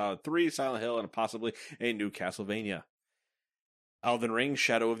Metal Gear Solid 3, Silent Hill, and possibly a new Castlevania. Elden Ring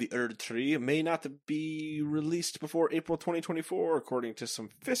Shadow of the Erd 3 may not be released before April 2024, according to some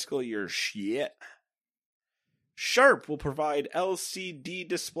fiscal year shit. Sharp will provide LCD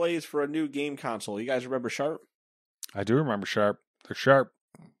displays for a new game console. You guys remember Sharp? I do remember Sharp. They're Sharp.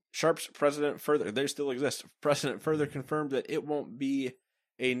 Sharp's president further, they still exist. President further confirmed that it won't be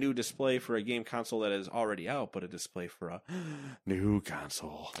a new display for a game console that is already out, but a display for a new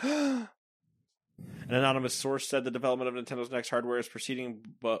console. An anonymous source said the development of Nintendo's next hardware is proceeding,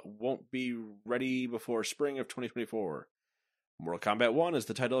 but won't be ready before spring of 2024. Mortal Kombat 1 is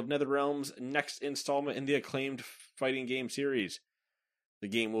the title of NetherRealm's next installment in the acclaimed fighting game series. The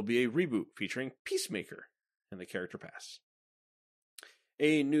game will be a reboot featuring Peacemaker and the character pass.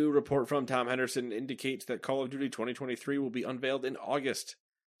 A new report from Tom Henderson indicates that Call of Duty 2023 will be unveiled in August,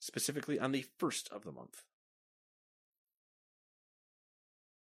 specifically on the 1st of the month.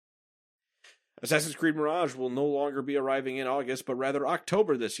 Assassin's Creed Mirage will no longer be arriving in August, but rather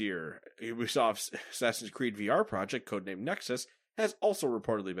October this year. Ubisoft's Assassin's Creed VR project, codenamed Nexus, has also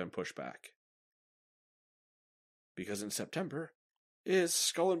reportedly been pushed back. Because in September is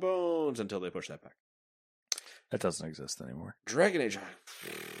Skull and Bones until they push that back. That doesn't exist anymore. Dragon Age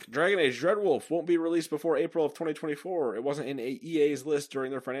Dreadwolf won't be released before April of 2024. It wasn't in EA's list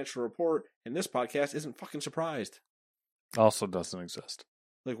during their financial report, and this podcast isn't fucking surprised. Also doesn't exist.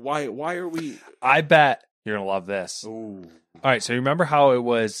 Like, why are we... I bet you're going to love this. Ooh. All right, so you remember how it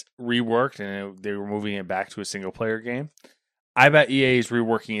was reworked and they were moving it back to a single-player game? I bet EA is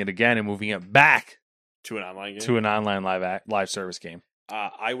reworking it again and moving it back to an online game? To an online live service game.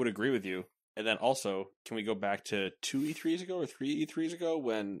 I would agree with you. And then also, can we go back to 2 E3s ago or 3 E3s ago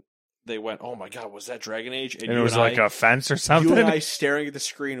when they went, oh my god, was that Dragon Age? And it was like a fence or something? You and I staring at the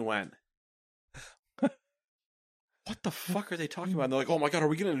screen went... What the fuck are they talking about? And they're like, oh my god, are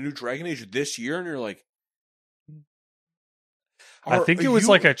we getting a new Dragon Age this year? And you're like, I think it was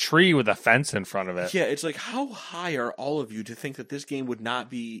like a tree with a fence in front of it. Yeah, it's like, how high are all of you to think that this game would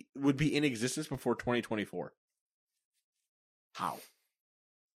be in existence before 2024? How?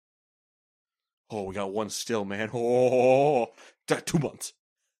 Oh, we got one still, man. Oh, 2 months.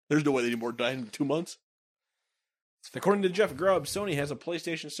 There's no way they need more time in 2 months. According to Jeff Grubb, Sony has a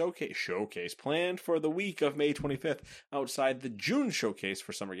PlayStation showcase planned for the week of May 25th outside the June showcase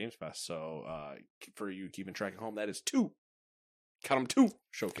for Summer Games Fest. So, for you keeping track at home, that is 2. Count them 2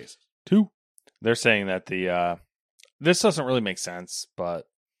 showcases. 2. They're saying that this doesn't really make sense, but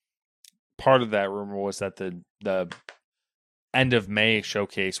part of that rumor was that the end of May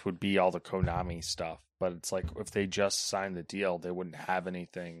showcase would be all the Konami stuff. But it's like, if they just signed the deal, they wouldn't have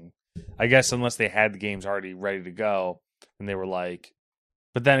anything. I guess unless they had the games already ready to go, and they were like,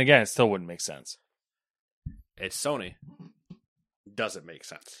 but then again, it still wouldn't make sense. It's Sony. Doesn't make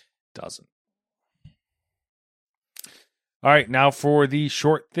sense. Doesn't. All right, now for the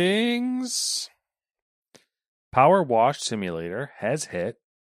short things. Power Wash Simulator has hit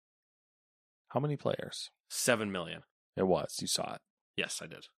how many players? 7 million. It was. You saw it. Yes, I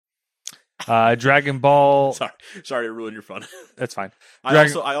did. Dragon Ball. Sorry to ruin your fun. That's fine.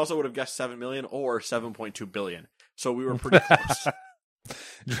 I also would have guessed 7 million or 7.2 billion. So we were pretty close.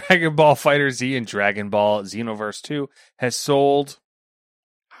 Dragon Ball FighterZ and Dragon Ball Xenoverse 2 has sold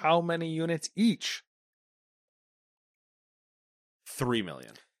how many units each? 3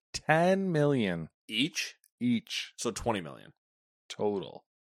 million. 10 million. Each? Each. So 20 million. Total.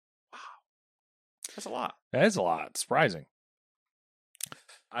 Wow. That's a lot. That is a lot. Surprising.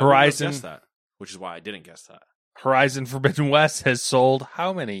 Horizon. I guessed that, which is why I didn't guess that. Horizon Forbidden West has sold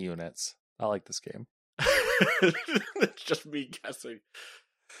how many units? I like this game. It's just me guessing.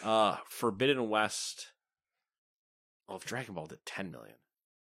 Forbidden West. Oh, if Dragon Ball did 10 million.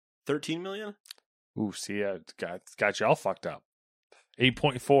 13 million? Ooh, see, got you all fucked up.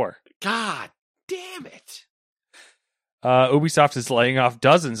 8.4. God damn it. Ubisoft is laying off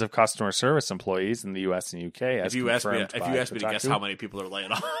dozens of customer service employees in the US and UK. If you ask me to guess how many people are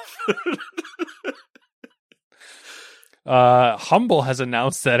laying off. Humble has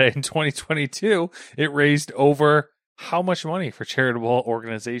announced that in 2022, it raised over how much money for charitable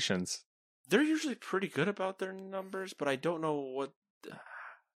organizations? They're usually pretty good about their numbers, but I don't know what.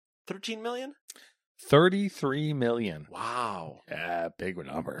 13 million? 33 million. Wow. Yeah, big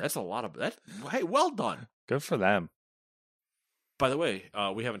number. That's a lot of that. Hey, well done. Good for them. By the way,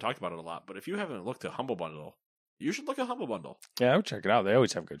 we haven't talked about it a lot, but if you haven't looked at Humble Bundle, you should look at Humble Bundle. Yeah, I would check it out. They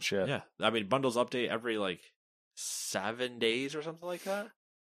always have good shit. Yeah. I mean, bundles update every 7 days or something like that.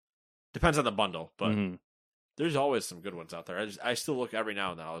 Depends on the bundle, but there's always some good ones out there. I still look every now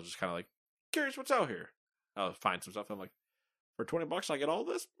and then. I was just kind of curious what's out here. I'll find some stuff. I'm like, for $20, I get all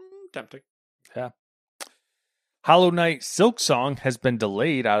this? Tempting. Yeah. Hollow Knight Silksong has been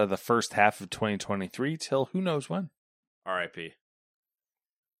delayed out of the first half of 2023 till who knows when. R.I.P.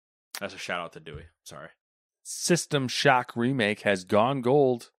 That's a shout out to Dewey. Sorry. System Shock Remake has gone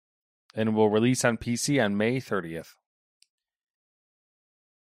gold and will release on PC on May 30th.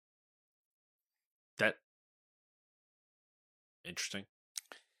 That interesting.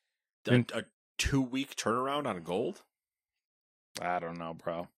 A 2-week turnaround on gold? I don't know,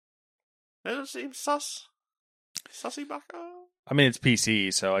 bro. That doesn't seem sus. Sussy baka? I mean, it's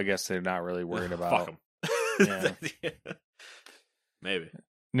PC, so I guess they're not really worried about. Fuck them. Yeah. Maybe.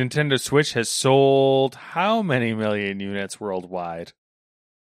 Nintendo Switch has sold how many million units worldwide?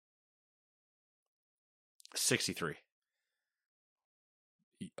 63.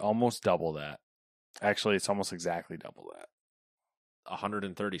 Almost double that. Actually, it's almost exactly double that.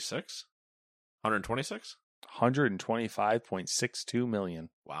 136? 126? 125.62 million.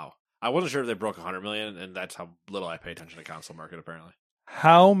 Wow. I wasn't sure if they broke 100 million, and that's how little I pay attention to the console market, apparently.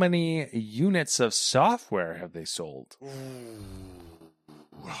 How many units of software have they sold?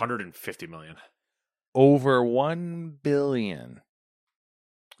 150 million. Over 1 billion.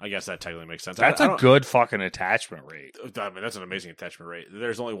 I guess that technically makes sense. That's a good fucking attachment rate. I mean, that's an amazing attachment rate.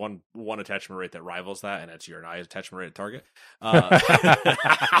 There's only one attachment rate that rivals that, and it's your and I's attachment rate at Target.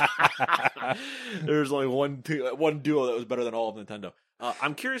 There's only one duo that was better than all of Nintendo.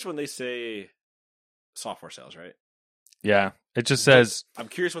 I'm curious when they say software sales, right? Yeah, it just says. I'm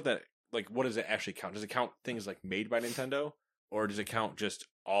curious what that what does it actually count? Does it count things made by Nintendo, or does it count just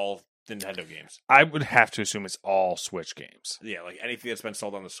all Nintendo games? I would have to assume it's all Switch games. Yeah, anything that's been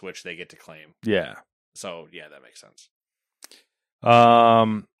sold on the Switch, they get to claim. Yeah. So yeah, that makes sense.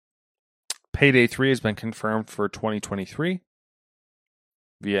 Payday 3 has been confirmed for 2023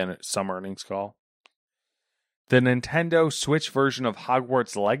 via some earnings call. The Nintendo Switch version of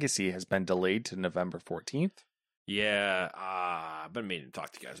Hogwarts Legacy has been delayed to November 14th. Yeah, I've been meaning to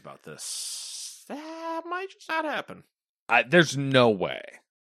talk to you guys about this. That might just not happen. There's no way.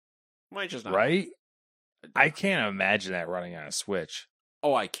 Might just not. Right? I can't imagine that running on a Switch.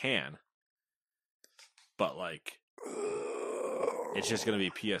 Oh, I can. But, like, it's just going to be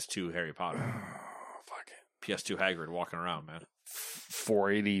PS2 Harry Potter. Fuck it. PS2 Hagrid walking around, man.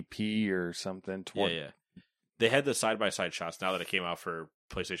 480p or something. Yeah. They had the side-by-side shots now that it came out for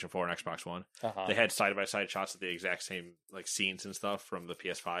PlayStation 4 and Xbox One. Uh-huh. They had side-by-side shots of the exact same like scenes and stuff from the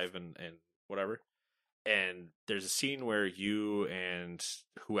PS5 and whatever. And there's a scene where you and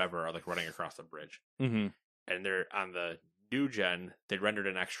whoever are like running across the bridge. Mm-hmm. And they're on the new gen, they rendered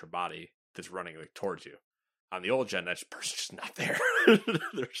an extra body that's running like towards you. On the old gen, that person's just not there.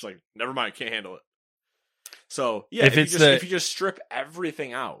 They're just like, never mind, can't handle it. So yeah, if you just strip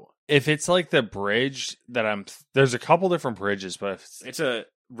everything out. If it's like the bridge that there's a couple different bridges, but it's a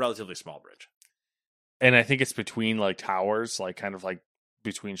relatively small bridge. And I think it's between like towers, like kind of like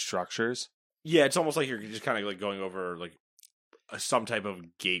between structures. Yeah, it's almost like you're just kind of like going over like some type of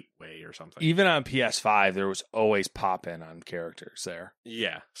gateway or something. Even on PS5, there was always pop-in on characters there.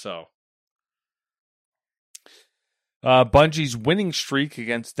 Yeah, so. Bungie's winning streak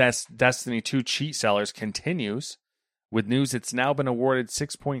against Destiny 2 cheat sellers continues. With news, it's now been awarded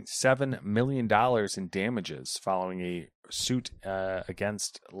 $6.7 million in damages following a suit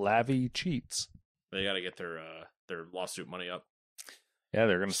against Lavi Cheats. They got to get their lawsuit money up. Yeah,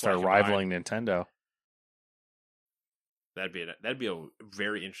 they're going to start rivaling Nintendo. That'd be a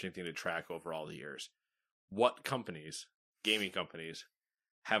very interesting thing to track over all the years. What companies, gaming companies,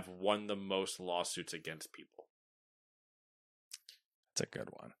 have won the most lawsuits against people? It's a good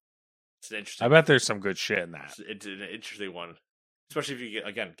one. It's an interesting. I bet there's some good shit in that. It's an interesting one, especially if you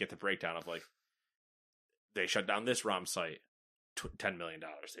get the breakdown of like they shut down this ROM site, $10 million.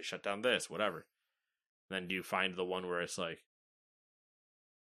 They shut down this, whatever. And then you find the one where it's like,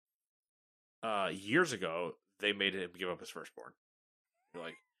 years ago they made him give up his firstborn. You're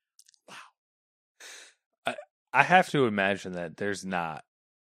like, wow. I have to imagine that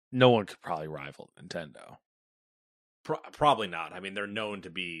no one could probably rival Nintendo. Probably not. I mean, they're known to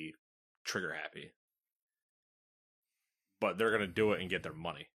be trigger happy, but they're going to do it and get their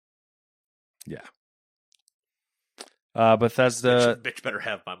money. Yeah. Bethesda bitch better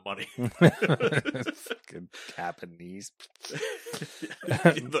have my money. Fucking capping knees.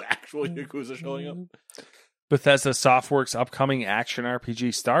 The actual Yakuza showing up. Bethesda Softworks' upcoming action RPG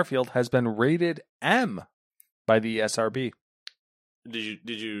Starfield has been rated M by the SRB. Do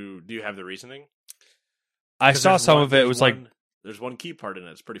you have the reasoning? I saw some of it. It was like there's one key part in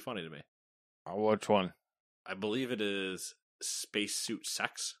it. It's pretty funny to me. Which one? I believe it is spacesuit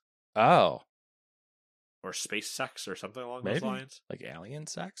sex. Oh. Or space sex or something along Maybe. those lines. Like alien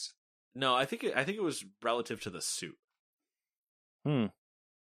sex? No, I think it was relative to the suit. And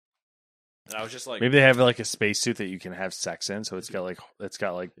I was just like, maybe they have like a spacesuit that you can have sex in, so it's got like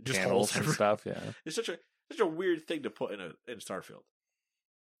just panels and stuff. Yeah, it's such a weird thing to put in Starfield.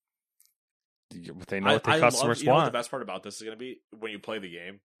 They know what the customers want. You know what the best part about this is going to be? When you play the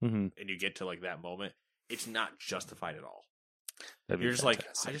game and you get to like that moment, it's not justified at all. You're just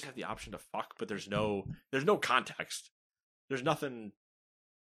fantastic. like, I just have the option to fuck, but there's no context. There's nothing.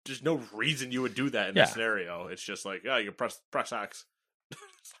 There's no reason you would do that in this scenario. It's just like, oh, you can press X.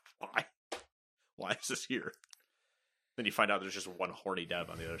 Why? Why is this here? Then you find out there's just one horny dev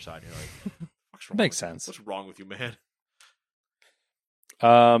on the other side. And you're like, what's wrong? Makes sense. What's wrong with you, man?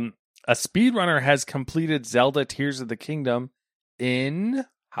 A speedrunner has completed Zelda Tears of the Kingdom in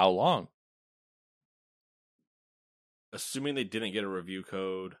how long? Assuming they didn't get a review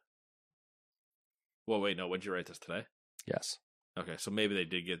code. Well, wait, no. When'd you write this today? Yes. Okay, so maybe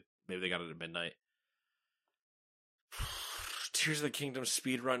they got it at midnight. Tears of the Kingdom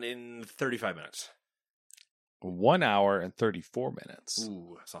speedrun in 35 minutes. 1 hour and 34 minutes.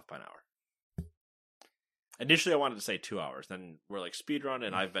 Ooh, that's off by an hour. Initially, I wanted to say 2 hours. Then we're like speedrun,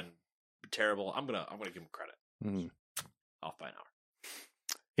 and I've been terrible. I'm gonna give them credit. Off by an hour.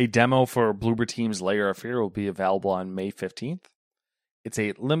 A demo for Bloober Team's Layer of Fear will be available on May 15th. It's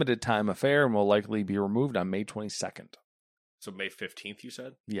a limited time affair and will likely be removed on May 22nd. So May 15th, you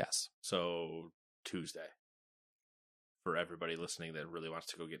said? Yes. So Tuesday. For everybody listening that really wants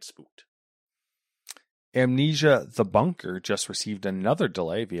to go get spooked. Amnesia The Bunker just received another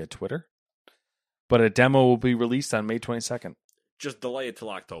delay via Twitter, but a demo will be released on May 22nd. Just delay it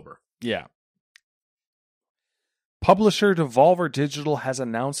till October. Yeah. Publisher Devolver Digital has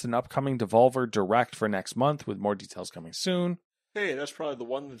announced an upcoming Devolver Direct for next month, with more details coming soon. Hey, that's probably the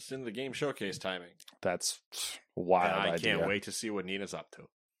one that's in the game showcase timing. That's wild. I can't wait to see what Nina's up to.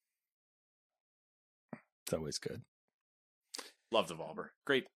 It's always good. Love Devolver.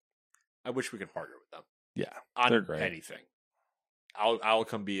 Great. I wish we could partner with them. Yeah, on they're great. anything. I'll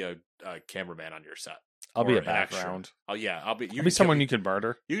come be a cameraman on your set. I'll be a an extra. background. Oh yeah, I'll be. I'll be someone you can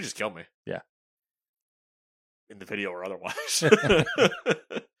murder. You can just kill me. Yeah, in the video or otherwise.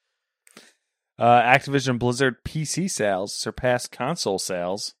 Activision Blizzard PC sales surpassed console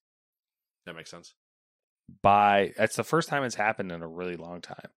sales. That makes sense. It's the first time it's happened in a really long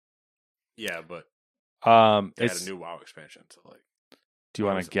time. Yeah, but they had a new WoW expansion. So like, do you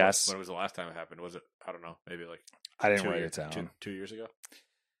want to guess when was the last time it happened? Was it? I don't know. Maybe like I didn't write it down. 2 years ago.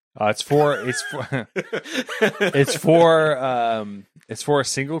 It's for a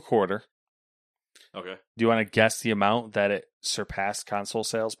single quarter. Okay. Do you want to guess the amount that it surpassed console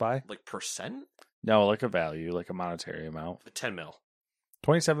sales by? Like percent? No, like a value, like a monetary amount. 10 mil.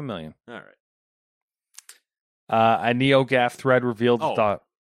 27 million. All right. A NeoGAF thread revealed the.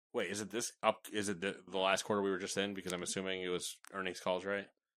 Wait, is it this up? Is it the last quarter we were just in? Because I'm assuming it was earnings calls, right?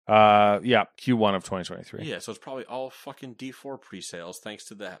 Yeah, Q1 of 2023. Yeah, so it's probably all fucking D4 pre-sales thanks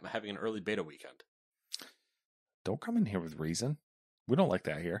to having an early beta weekend. Don't come in here with reason. We don't like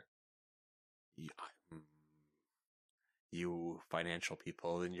that here. You financial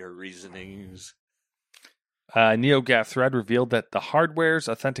people and your reasonings. NeoGAF thread revealed that the hardware's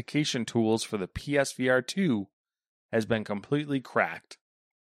authentication tools for the PSVR 2 has been completely cracked.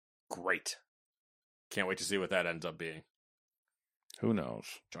 Great. Can't wait to see what that ends up being. Who knows?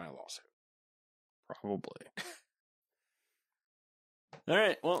 Giant lawsuit. Probably. All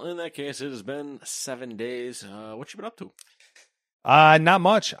right. Well, in that case, it has been 7 days. What you been up to? Not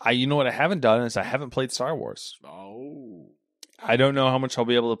much. You know what I haven't done is I haven't played Star Wars. Oh. I don't know how much I'll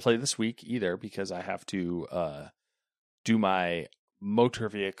be able to play this week either because I have to do my motor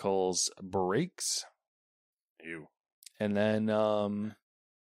vehicles brakes. And then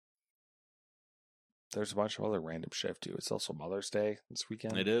there's a bunch of other random shit too. It's also Mother's Day this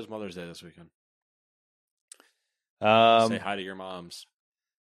weekend. It is Mother's Day this weekend. Say hi to your moms.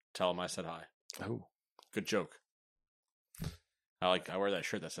 Tell them I said hi. Oh, good joke. I wear that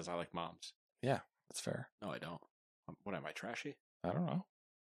shirt that says I like moms. Yeah, that's fair. No, I don't. What am I, trashy? I don't know.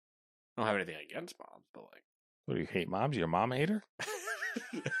 I don't have anything against moms, but like, what do you hate moms? You're a mom hater?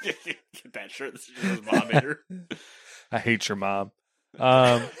 Get that shirt that says mom hater. I hate your mom.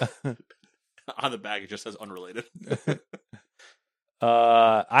 On the back, it just says unrelated.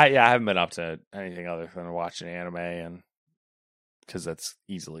 I haven't been up to anything other than watching anime, and because that's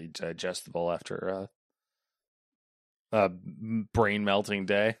easily digestible after a brain melting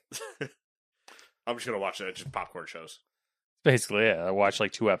day. I'm just gonna watch just popcorn shows. Basically, yeah. I watch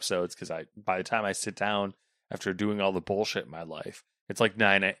like 2 episodes because by the time I sit down after doing all the bullshit in my life, it's like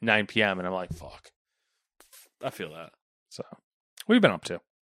 9 p.m. and I'm like, fuck. I feel that. So, what have you been up to?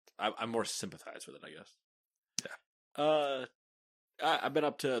 I'm more sympathized with it, I guess. Yeah. I've been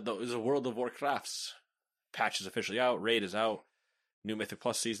up to the World of Warcrafts. Patch is officially out. Raid is out. New Mythic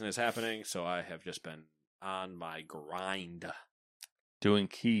Plus season is happening. So I have just been on my grind. Doing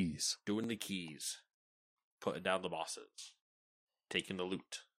keys. Doing the keys. Putting down the bosses. Taking the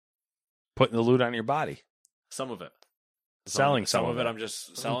loot. Putting the loot on your body. Some of it. Selling some of it. I'm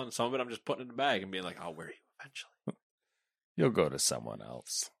just selling. Some of it I'm just putting in the bag and being like, I'll wear you eventually. You'll go to someone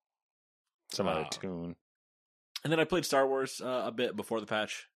else. Some other tune. And then I played Star Wars a bit before the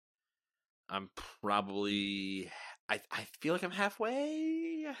patch. I'm probably... I feel like I'm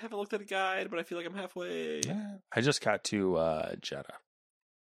halfway. I haven't looked at a guide, but I feel like I'm halfway. Yeah. I just got to Jeddah.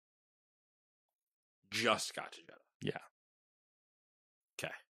 Just got to Jeddah. Yeah.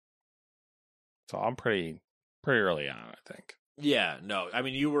 Okay. So I'm pretty early on, I think. Yeah, no. I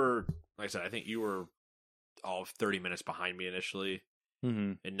mean, you were... Like I said, I think you were all 30 minutes behind me initially.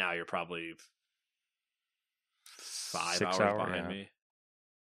 Mm-hmm. And now you're probably 5 6 hours behind me.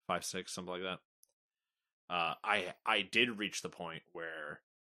 5, 6, something like that. I did reach the point where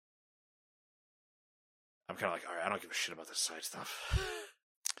I'm kind of like, all right, I don't give a shit about this side stuff.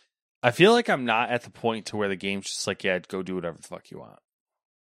 I feel like I'm not at the point to where the game's just like, yeah, go do whatever the fuck you want.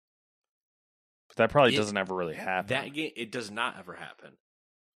 But that probably doesn't ever really happen. That game, it does not ever happen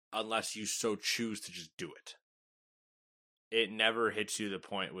unless you so choose to just do it. It never hits you the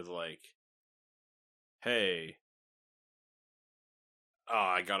point with like, hey,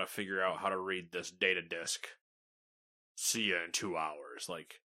 I gotta figure out how to read this data disk. See ya in 2 hours.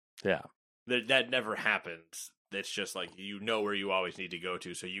 Like, yeah, that never happens. It's just like, you know where you always need to go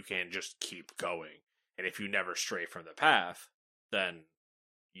to, so you can just keep going. And if you never stray from the path, then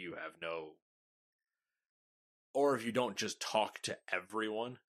you have no... Or if you don't just talk to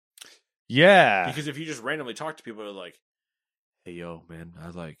everyone. Yeah. Because if you just randomly talk to people, they're like, Hey, yo, man,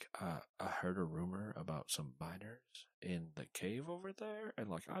 I heard a rumor about some miners in the cave over there. And,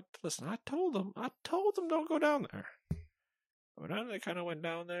 listen, I told them don't go down there. But now they kind of went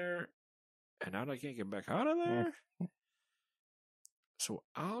down there, and now they can't get back out of there. So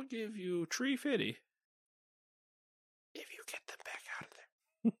I'll give you $350 if you get them back out of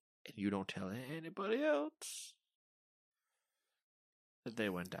there. And you don't tell anybody else that they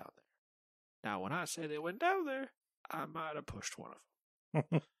went down there. Now, when I say they went down there, I might have pushed one of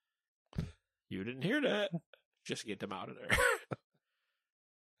them. You didn't hear that. Just get them out of there.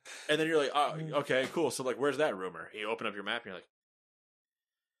 And then you're like, oh, okay, cool. So, where's that rumor? You open up your map and you're like,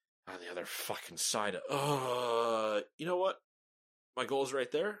 on the other fucking side of, you know what? My goal's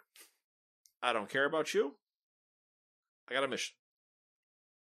right there. I don't care about you. I got a mission.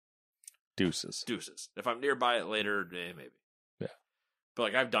 Deuces. If I'm nearby it later, maybe. Yeah.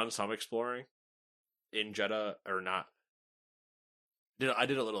 But, I've done some exploring in Jeddah, or not. I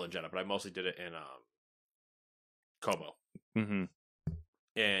did a little in Jeddah, but I mostly did it in Como. Mm-hmm.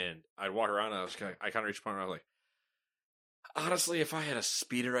 And I'd walk around, and I kind of reached a point where I was like, honestly, if I had a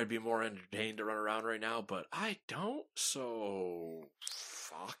speeder, I'd be more entertained to run around right now, but I don't, so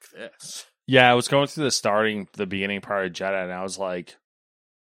fuck this. Yeah, I was going through the beginning part of Jeddah, and I was like,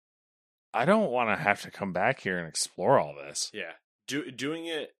 I don't want to have to come back here and explore all this. Yeah. Doing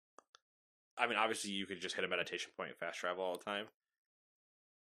it, I mean, obviously you could just hit a meditation point and fast travel all the time.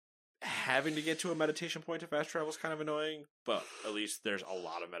 Having to get to a meditation point to fast travel is kind of annoying, but at least there's a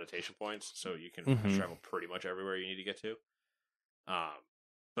lot of meditation points, so you can fast travel pretty much everywhere you need to get to.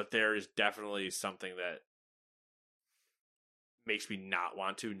 But there is definitely something that makes me not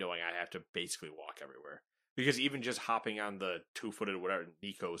want to, knowing I have to basically walk everywhere. Because even just hopping on the two-footed, whatever,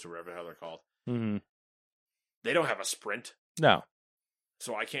 Nikos or whatever the hell they're called, they don't have a sprint. No.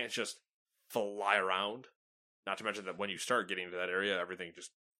 So I can't just fly around. Not to mention that when you start getting to that area, everything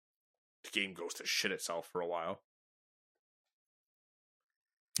just, the game goes to shit itself for a while.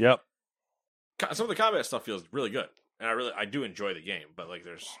 Yep. Some of the combat stuff feels really good. And I do enjoy the game, but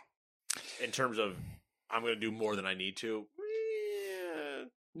there's, in terms of, I'm going to do more than I need to,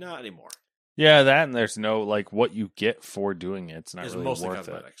 not anymore. Yeah, that, and there's no, what you get for doing it. It's not It's really mostly worth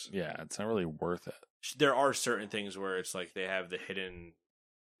cosmetics. it. Yeah, it's not really worth it. There are certain things where it's they have the hidden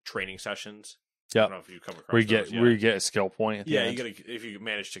training sessions. Yeah. I don't know if you come across where those, you get a skill point at the end. If you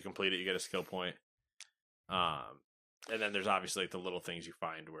manage to complete it, you get a skill point. And then there's obviously the little things you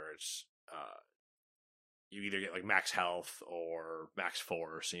find where it's you either get max health or max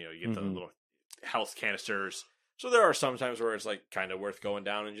force. You get the little health canisters. So there are some times where it's kind of worth going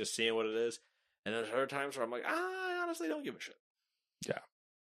down and just seeing what it is. And then there's other times where I'm like, I honestly don't give a shit. Yeah.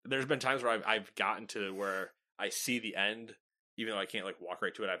 There's been times where I've gotten to where I see the end, even though I can't walk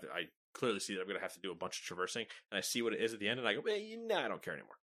right to it. I clearly see that I'm going to have to do a bunch of traversing, and I see what it is at the end, and I go, I don't care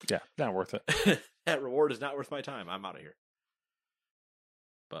anymore. Yeah, not worth it. That reward is not worth my time. I'm out of here.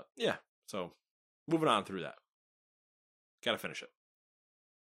 But yeah, so moving on through that. Got to finish it.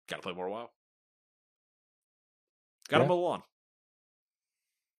 Got to play more WoW. Got to mow on.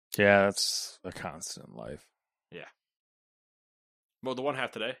 Yeah, that's a constant in life. Yeah. Mowed the one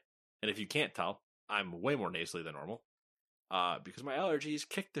half today, and if you can't tell, I'm way more nasally than normal. Because my allergies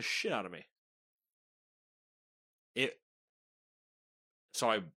kicked the shit out of me. This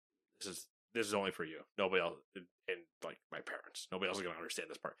is only for you. Nobody else, and my parents. Nobody else is going to understand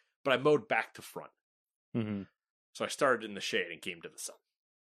this part. But I mowed back to front. Mm-hmm. So I started in the shade and came to the sun.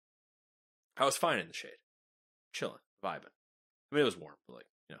 I was fine in the shade, chilling, vibing. I mean, it was warm, but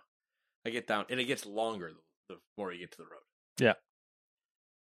I get down, and it gets longer the more you get to the road. Yeah.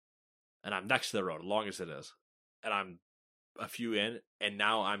 And I'm next to the road, long as it is, and I'm a few in, and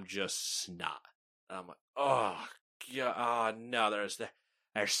now I'm just snot. And I'm like, oh, God, no, there's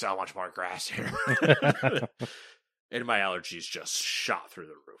so much more grass here. And my allergies just shot through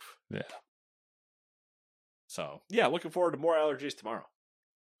the roof. Yeah. So, yeah, looking forward to more allergies tomorrow.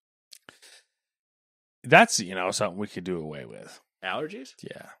 That's, something we could do away with. Allergies?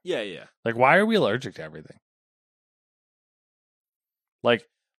 Yeah. Yeah. Why are we allergic to everything?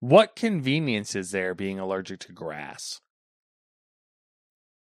 What convenience is there being allergic to grass?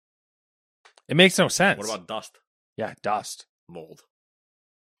 It makes no sense. What about dust? Yeah, dust. Mold.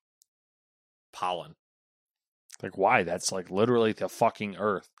 Pollen. Why? That's literally the fucking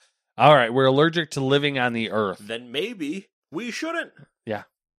earth. All right, we're allergic to living on the earth. Then maybe we shouldn't. Yeah.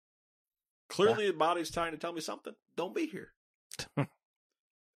 Clearly the body's trying to tell me something. Don't be here.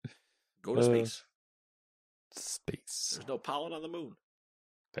 Go to space. Space. There's no pollen on the moon.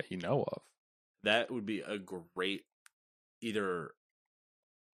 That you know of. That would be a great either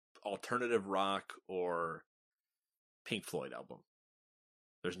alternative rock or Pink Floyd album.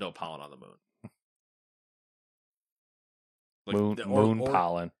 There's no pollen on the moon. Moon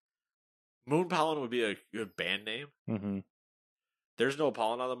pollen. Moon Pollen would be a good band name. Mm-hmm. There's No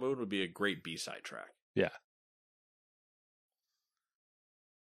Pollen on the Moon would be a great B-side track. Yeah.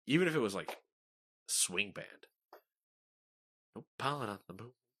 Even if it was like swing band. No pollen on the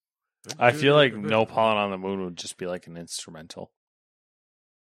moon. I feel like No Pollen on the Moon would just be like an instrumental.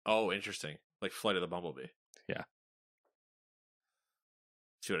 Oh, interesting. Like Flight of the Bumblebee. Yeah.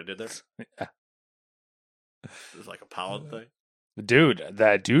 See what I did there? Yeah. It was like a pollen thing. Dude,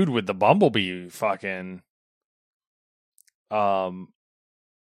 that dude with the bumblebee fucking on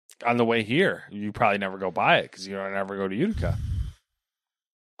the way here. You probably never go by it because you don't ever go to Utica.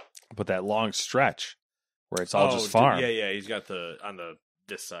 But that long stretch where it's all just farm. Yeah, he's got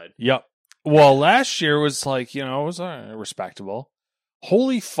this side. Yep. Well, last year was like, it was respectable.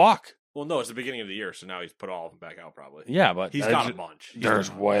 Holy fuck. Well, no, it's the beginning of the year, so now he's put all of them back out probably. Yeah, but he's got a bunch. There's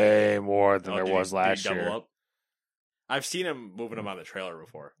way more than there was last year. Up? I've seen him moving them on the trailer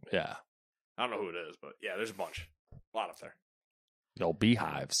before. Yeah. I don't know who it is, but yeah, there's a bunch. A lot up there. The old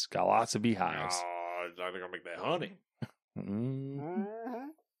beehives. Got lots of beehives. Oh, they're going to make that honey. Mm-hmm.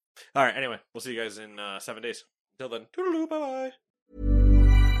 All right, anyway, we'll see you guys in 7 days. Until then, toodaloo, bye-bye.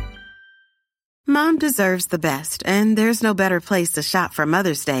 Mom deserves the best, and there's no better place to shop for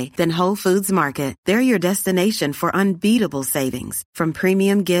Mother's Day than Whole Foods Market. They're your destination for unbeatable savings, from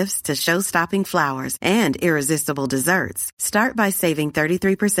premium gifts to show-stopping flowers and irresistible desserts. Start by saving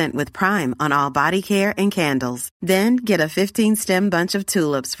 33% with Prime on all body care and candles. Then get a 15-stem bunch of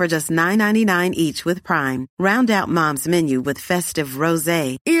tulips for just $9.99 each with Prime. Round out Mom's menu with festive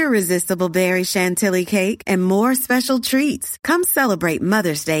rosé, irresistible berry chantilly cake, and more special treats. Come celebrate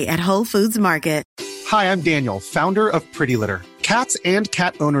Mother's Day at Whole Foods Market. Hi, I'm Daniel, founder of Pretty Litter. Cats and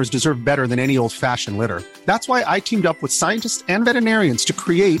cat owners deserve better than any old-fashioned litter. That's why I teamed up with scientists and veterinarians to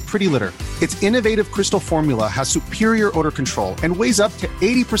create Pretty Litter. Its innovative crystal formula has superior odor control and weighs up to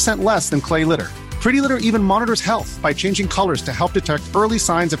 80% less than clay litter. Pretty Litter even monitors health by changing colors to help detect early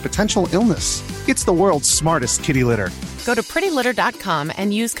signs of potential illness. It's the world's smartest kitty litter. Go to prettylitter.com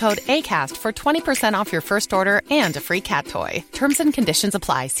and use code ACAST for 20% off your first order and a free cat toy. Terms and conditions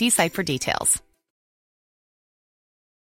apply. See site for details.